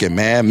just working,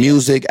 man.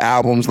 Music,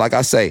 albums, like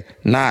I say,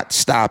 not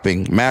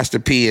stopping. Master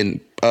P and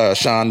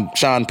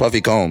Sean Puffy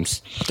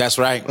Combs. That's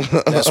right.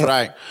 That's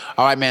right.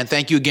 All right, man.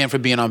 Thank you again for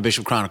being on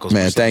Bishop Chronicles.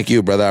 Man, thank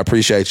you, brother. I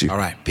appreciate you. All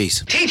right.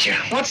 Peace. Teacher,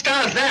 what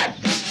style is that?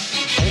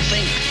 Whole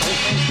thing.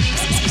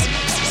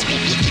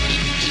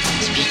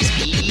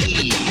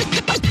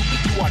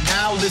 You are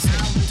now listening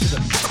to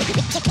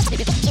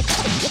the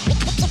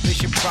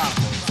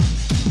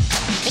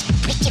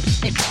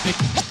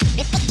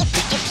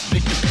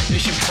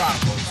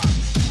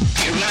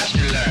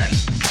to learn.